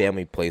definitely a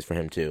family place for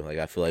him too. Like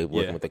I feel like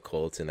working with the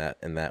Colts and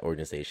that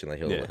organization, like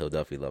he'll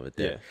definitely love it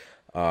there.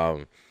 Yeah.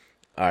 All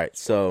right,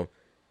 so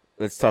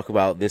let's talk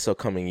about this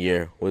upcoming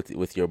year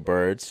with your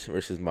Birds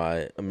versus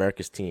my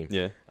America's team.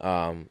 Yeah.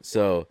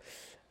 So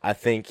I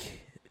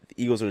think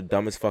Eagles are the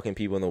dumbest fucking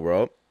people in the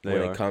world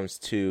it comes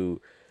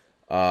to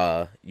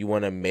you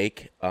want to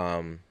make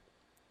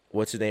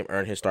what's his name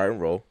earn his starting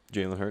role.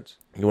 Jalen Hurts.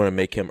 You want to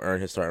make him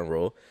earn his starting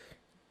role.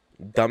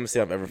 Dumbest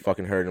thing I've ever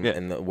fucking heard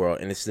in the world.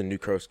 And this is a new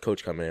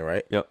coach coming in,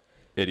 right? Yep.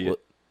 Idiot. Well,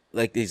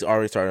 like, he's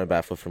already starting on a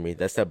bad foot for me.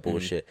 That's that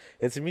bullshit.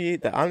 And to me,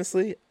 that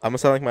honestly, I'm going to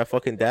sound like my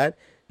fucking dad.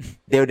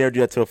 They would never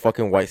do that to a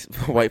fucking white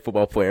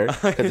football player.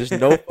 Because there's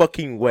no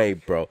fucking way,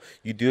 bro.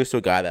 You do this to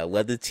a guy that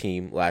led the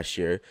team last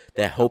year,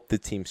 that helped the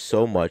team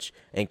so much,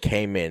 and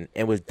came in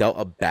and was dealt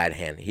a bad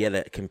hand. He had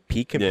to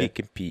compete.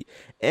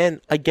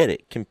 And I get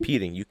it.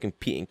 Competing. You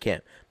compete in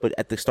camp. But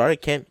at the start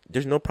of camp,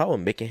 there's no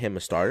problem making him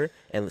a starter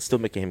and still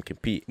making him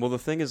compete. Well, the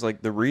thing is,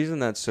 like, the reason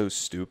that's so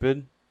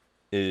stupid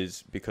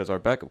is because our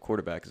backup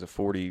quarterback is a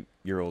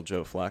 40-year-old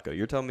Joe Flacco.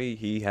 You're telling me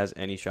he has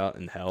any shot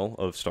in hell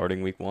of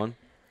starting week 1?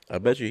 I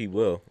bet you he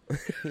will.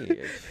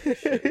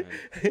 Shit, man.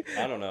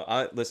 I don't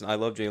know. Listen, I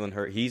love Jalen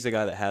Hurts. He's the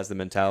guy that has the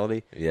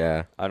mentality.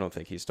 Yeah. I don't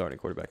think he's starting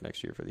quarterback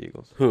next year for the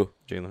Eagles. Who?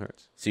 Jalen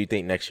Hurts. So you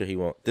think next year he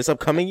won't? This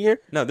upcoming year?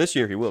 No, this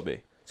year he will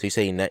be. So you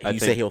say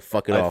say he'll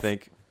fuck it off? I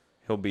think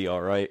he'll be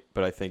all right,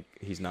 but I think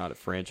he's not a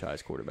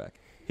franchise quarterback.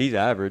 He's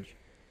average.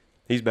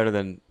 He's better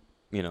than,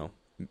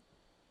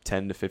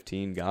 10 to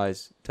 13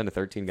 guys,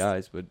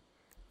 but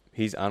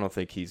I don't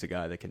think he's a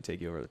guy that can take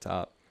you over the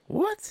top.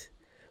 What?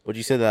 Would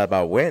you say that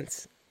about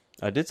Wentz?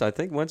 I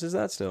think Wentz is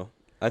that still.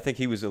 I think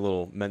he was a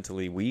little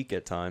mentally weak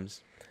at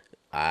times.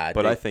 I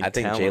think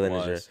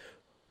Jalen is.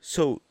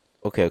 So,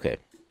 okay.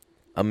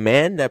 A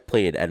man that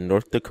played at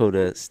North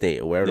Dakota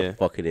State, or wherever the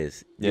fuck it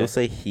is, you'll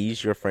say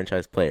he's your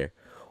franchise player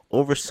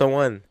over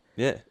someone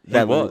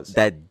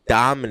that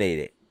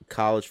dominated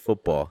college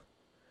football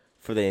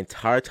for the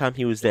entire time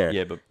he was there.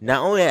 Yeah, but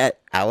not only at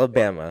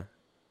Alabama,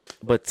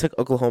 but took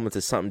Oklahoma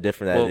to something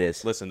different than it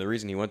is. Listen, the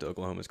reason he went to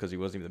Oklahoma is because he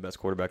wasn't even the best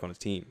quarterback on his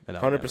team.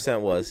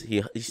 100% was.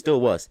 He still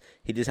was.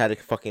 He just had to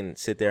fucking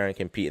sit there and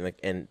compete,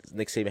 and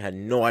Nick Saban had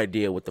no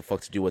idea what the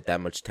fuck to do with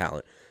that much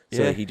talent.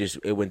 So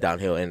it went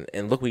downhill,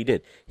 and look what he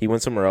did. He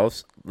went somewhere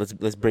else.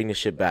 Let's bring this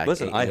shit back.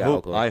 Listen,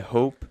 I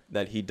hope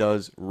that he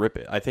does rip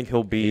it. I think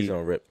he'll be. He's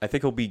gonna rip. I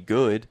think he'll be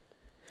good.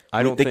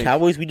 The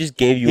Cowboys. We just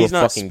gave you a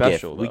fucking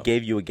gift. We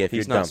gave you a gift.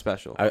 He's You're not dumb.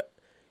 special.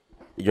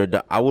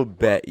 I would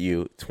bet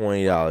you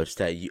 $20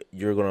 that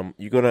you're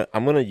gonna.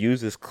 I'm gonna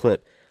use this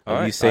clip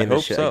of you saying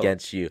this shit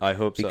against you. I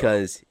hope so,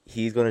 because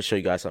he's gonna show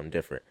you guys something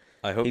different.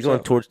 I hope he's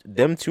gonna torch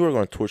them. Two are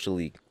gonna torch the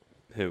league.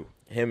 Who?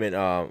 Him and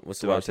what's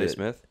the Devontae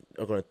Smith?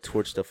 Are gonna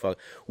torch the fuck.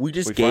 We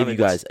gave you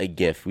guys a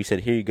gift. We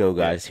said, here you go,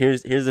 guys. Yeah.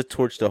 Here's a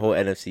torch the whole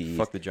NFC East.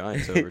 Fuck the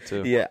Giants over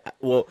too. Yeah.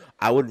 Well,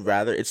 I would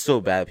rather. It's so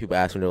bad. People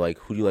ask me, they're like,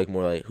 who do you like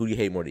more? Like, who do you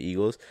hate more, the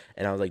Eagles?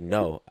 And I was like,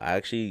 no, I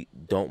actually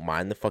don't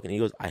mind the fucking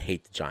Eagles. I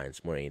hate the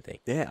Giants more than anything.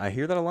 Yeah, I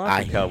hear that a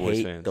lot from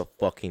Cowboys fans. I hate the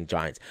fucking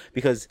Giants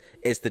because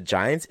it's the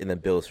Giants and the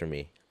Bills for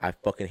me. I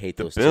fucking hate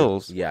those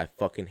Bills. Two. Yeah, I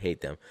fucking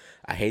hate them.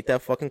 I hate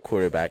that fucking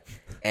quarterback.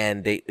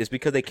 And it's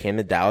because they came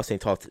to Dallas and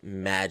talked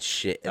mad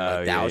shit.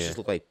 And Dallas just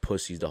looked like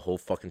pussies the whole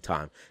fucking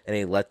time. And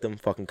they let them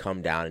fucking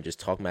come down and just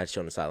talk mad shit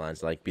on the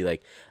sidelines. Like, be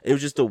like, it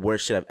was just the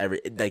worst shit I've ever.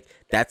 Like,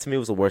 that to me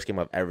was the worst game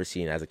I've ever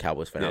seen as a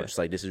Cowboys fan. I was just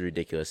like, this is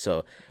ridiculous.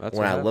 So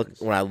when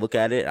I look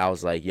at it, I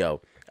was like,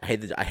 yo, I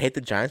hate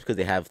the Giants because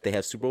they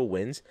have Super Bowl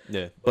wins.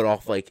 Yeah. But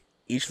off like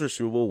each of their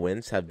Super Bowl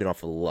wins have been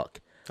off of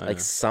luck. Like,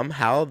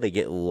 somehow they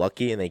get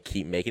lucky and they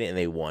keep making it and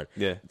they won.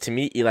 Yeah. To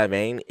me, Eli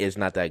Manning is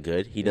not that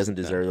good. He doesn't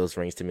deserve those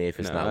rings to me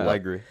if it's not luck. I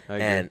agree.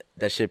 And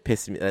that shit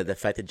pisses me. The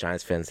fact that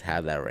Giants fans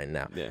have that right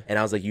now. Yeah. And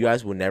I was like, you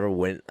guys will never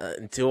win.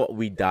 Until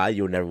we die,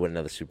 you'll never win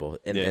another Super Bowl,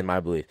 in my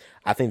belief.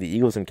 I think the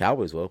Eagles and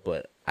Cowboys will,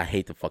 but I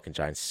hate the fucking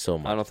Giants so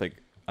much. I don't think...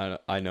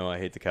 I know I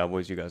hate the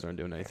Cowboys. You guys aren't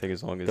doing anything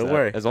as long as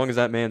as long as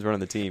that man's running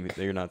the team,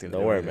 you're not going to do anything.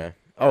 Don't worry, man.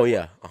 Oh,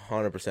 yeah,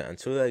 100%.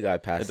 Until that guy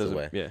passes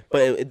away. Yeah.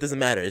 But it doesn't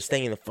matter. It's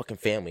staying in the fucking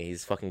family.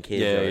 His fucking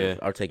kids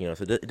are taking off.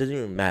 So it doesn't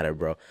even matter,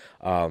 bro.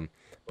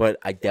 But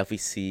I definitely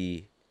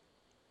see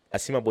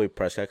my boy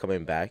Prescott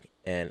coming back,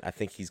 and I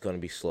think he's going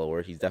to be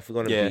slower. He's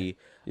definitely going to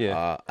be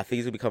I think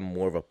he's going to become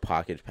more of a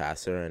pocket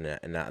passer,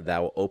 and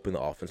that will open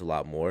the offense a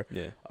lot more.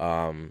 Yeah.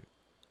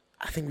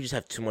 I think we just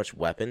have too much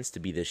weapons to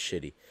be this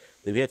shitty.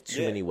 Like, we have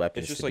too many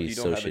weapons to be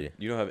so shitty.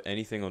 You don't have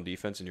anything on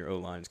defense, and your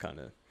O-line's kind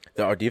of...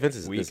 Our defense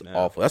is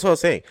awful. That's what I was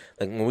saying.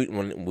 Like,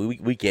 when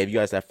we gave you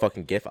guys that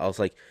fucking gift, I was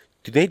like,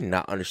 do they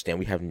not understand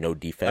we have no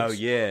defense? Oh,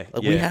 yeah.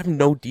 Like, we have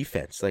no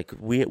defense. Like,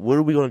 what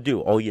are we going to do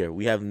all year?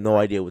 We have no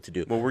idea what to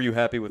do. Well, were you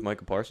happy with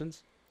Micah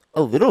Parsons?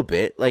 A little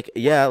bit. Like,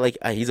 yeah, like,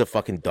 he's a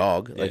fucking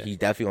dog. Like, he's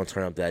definitely going to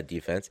turn up that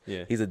defense.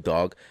 Yeah. He's a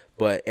dog.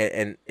 But,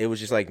 and it was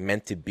just, like,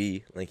 meant to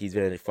be. Like, he's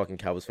been a fucking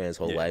Cowboys fan his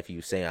whole life. He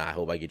was saying, I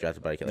hope I get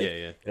drafted, but I can't. Like,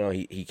 you know,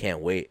 he can't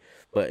wait.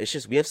 But it's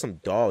just, we have some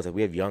dogs. Like,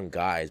 we have young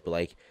guys. But,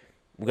 like,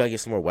 we got to get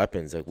some more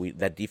weapons. Like,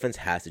 that defense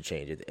has to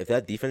change. If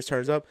that defense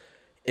turns up,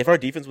 if our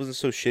defense wasn't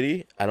so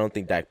shitty, I don't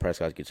think Dak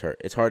Prescott gets hurt.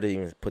 It's hard to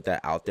even put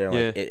that out there.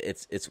 Like,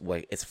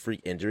 it's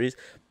freak injuries.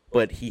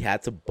 But he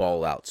had to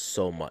ball out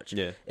so much.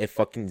 Yeah. If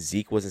fucking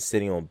Zeke wasn't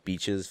sitting on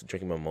beaches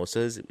drinking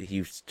mimosas,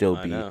 he'd still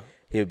be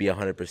he would be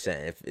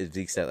 100% if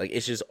Zeke said, like,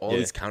 it's just all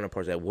these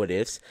counterparts that what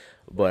ifs.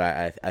 But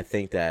I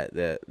think that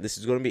this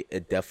is going to be a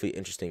definitely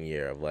interesting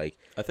year of, like,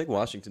 I think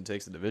Washington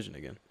takes the division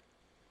again.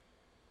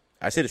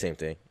 I say the same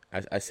thing.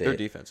 I say their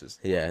defenses.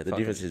 Yeah, the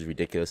defense is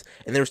ridiculous,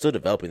 and they were still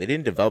developing. They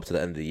didn't develop to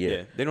the end of the year.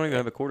 Yeah, they don't even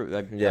have a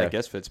quarterback. I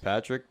guess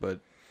Fitzpatrick,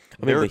 but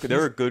they're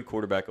a good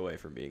quarterback away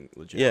from being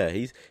legit. Yeah,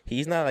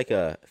 he's not like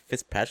a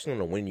Fitzpatrick going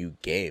to win you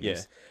games.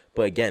 Yeah.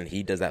 But again,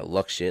 he does that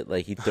luck shit.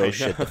 Like, he throws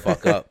shit the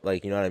fuck up.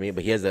 Like, you know what I mean?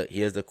 But he has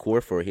the core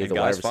for it. He has the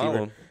wide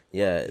receiver.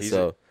 Yeah,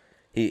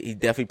 he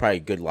definitely probably a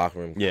good locker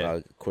room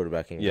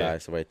quarterbacking guy,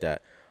 stuff like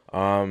that.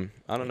 I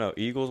don't know.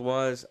 Eagles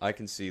wise, I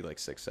can see like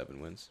 6-7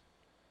 wins.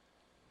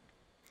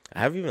 I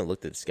haven't even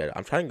looked at the schedule.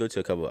 I'm trying to go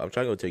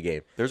to a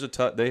game.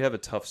 They have a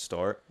tough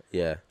start.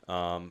 Yeah.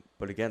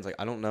 But again, it's like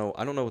I don't know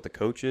what the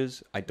coach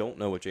is. I don't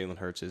know what Jalen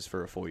Hurts is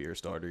for a full year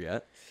starter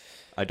yet.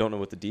 I don't know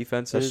what the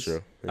defense is. That's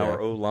true. Yeah.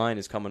 Our O-line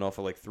is coming off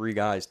of like 3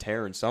 guys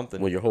tearing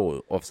something. Well, your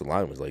whole offensive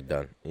line was like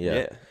done.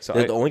 Yeah. So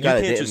the only guy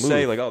that didn't move.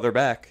 Say like, oh, they're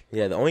back.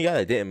 Yeah, the only guy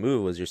that didn't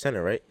move was your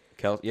center, right?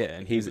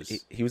 And he was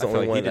the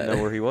only one. He didn't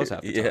know where he was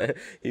half the time. Yeah,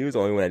 he was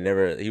the only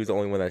one He was the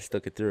only one that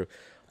stuck it through.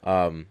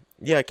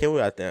 Yeah, I can't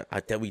wait out there. I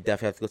think we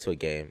definitely have to go to a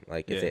game.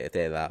 Like, if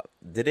they allow.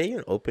 Did they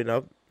even open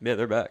up? Yeah,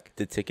 they're back.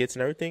 The tickets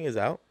and everything is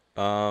out.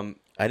 I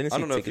didn't see. I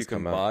don't know if you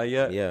can buy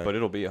yet. Yeah, but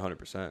it'll be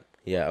 100%.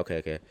 Yeah.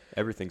 Okay.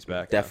 Everything's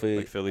back. Definitely.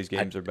 Like Phillies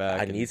games are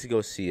back. I need to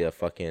go see a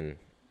fucking.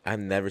 I've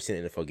never seen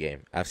an NFL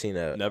game. I've seen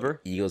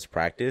Eagles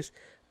practice,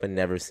 but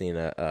never seen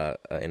a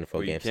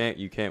NFL game.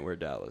 You can't wear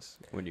Dallas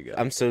when you go.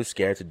 I'm so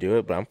scared to do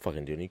it, but I'm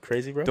fucking doing it. You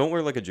crazy, bro? Don't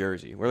wear like a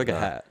jersey. Wear like a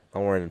hat.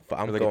 I'm wearing.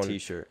 I'm like going a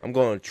t-shirt. I'm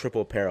going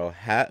triple apparel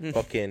hat,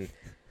 fucking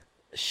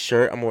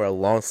shirt. I'm wearing a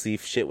long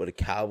sleeve shit with a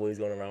Cowboys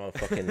going around my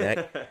fucking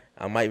neck.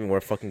 I might even wear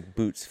fucking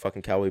boots,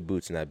 fucking cowboy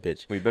boots in that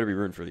bitch. Well, you better be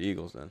rooting for the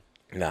Eagles then.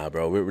 Nah,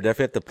 bro, we're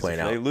definitely have to point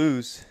out. If they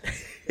lose,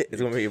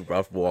 it's gonna be a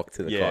rough walk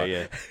to the car.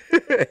 Yeah.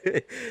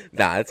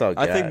 Nah, it's all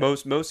good. I think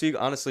most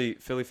honestly,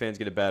 Philly fans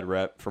get a bad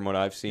rep from what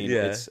I've seen.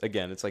 Yeah. It's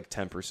like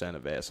 10%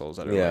 of assholes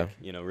that are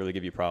like, really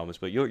give you problems,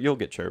 but you'll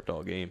get chirped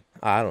all game.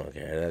 I don't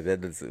care.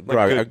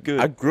 Bro, good.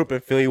 I grew up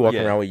in Philly,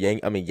 walking around with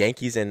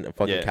Yankees and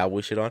fucking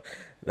Cowboy shit on.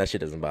 That shit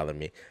doesn't bother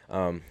me.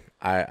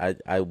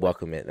 I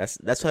welcome it.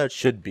 That's how it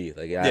should be.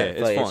 Like,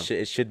 it's like fun.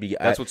 It should be.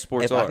 That's what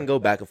sports if are. I can go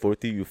back and forth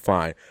with you,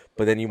 fine.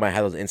 But then you might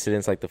have those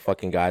incidents like the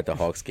fucking guy at the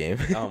Hawks game.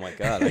 Oh my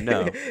god, I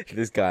know.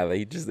 This guy,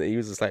 like, he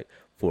was just like,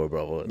 "For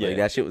bro." Like,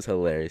 that shit was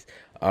hilarious.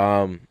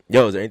 Yo,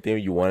 is there anything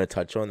you want to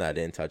touch on that I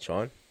didn't touch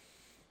on?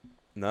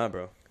 Nah,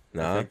 bro.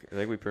 Nah. I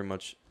think we pretty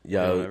much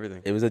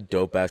everything. It was a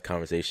dope ass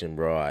conversation,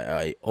 bro.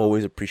 I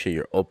always appreciate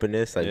your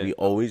openness. Like, we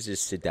always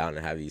just sit down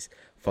and have these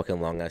fucking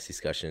long ass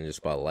discussions just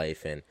about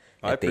life and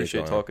I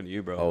appreciate talking to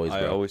you, bro. Always,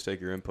 I always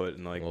take your input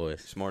and like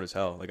smart as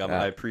hell. Like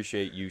I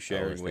appreciate you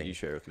sharing what you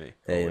share with me.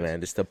 Hey man,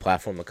 this is the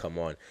platform to come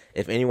on.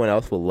 If anyone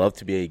else would love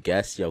to be a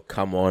guest,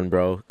 come on,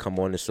 bro. Come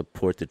on to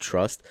support the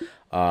trust.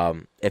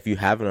 If you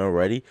haven't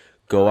already,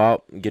 go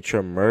out and get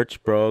your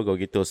merch, bro. Go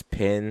get those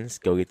pins.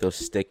 Go get those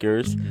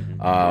stickers.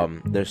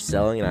 They're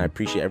selling, and I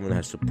appreciate everyone that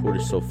has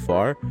supported so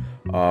far.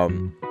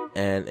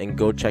 And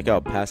go check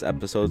out past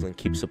episodes and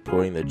keep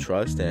supporting the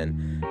trust.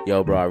 And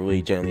yo, bro, I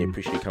really genuinely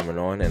appreciate you coming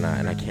on, and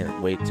I can't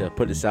wait to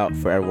put this out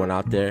for everyone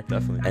out there.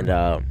 Definitely.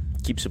 And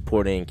keep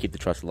supporting and keep the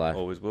trust alive.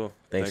 Always will.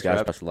 Thanks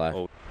guys. Trust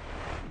alive.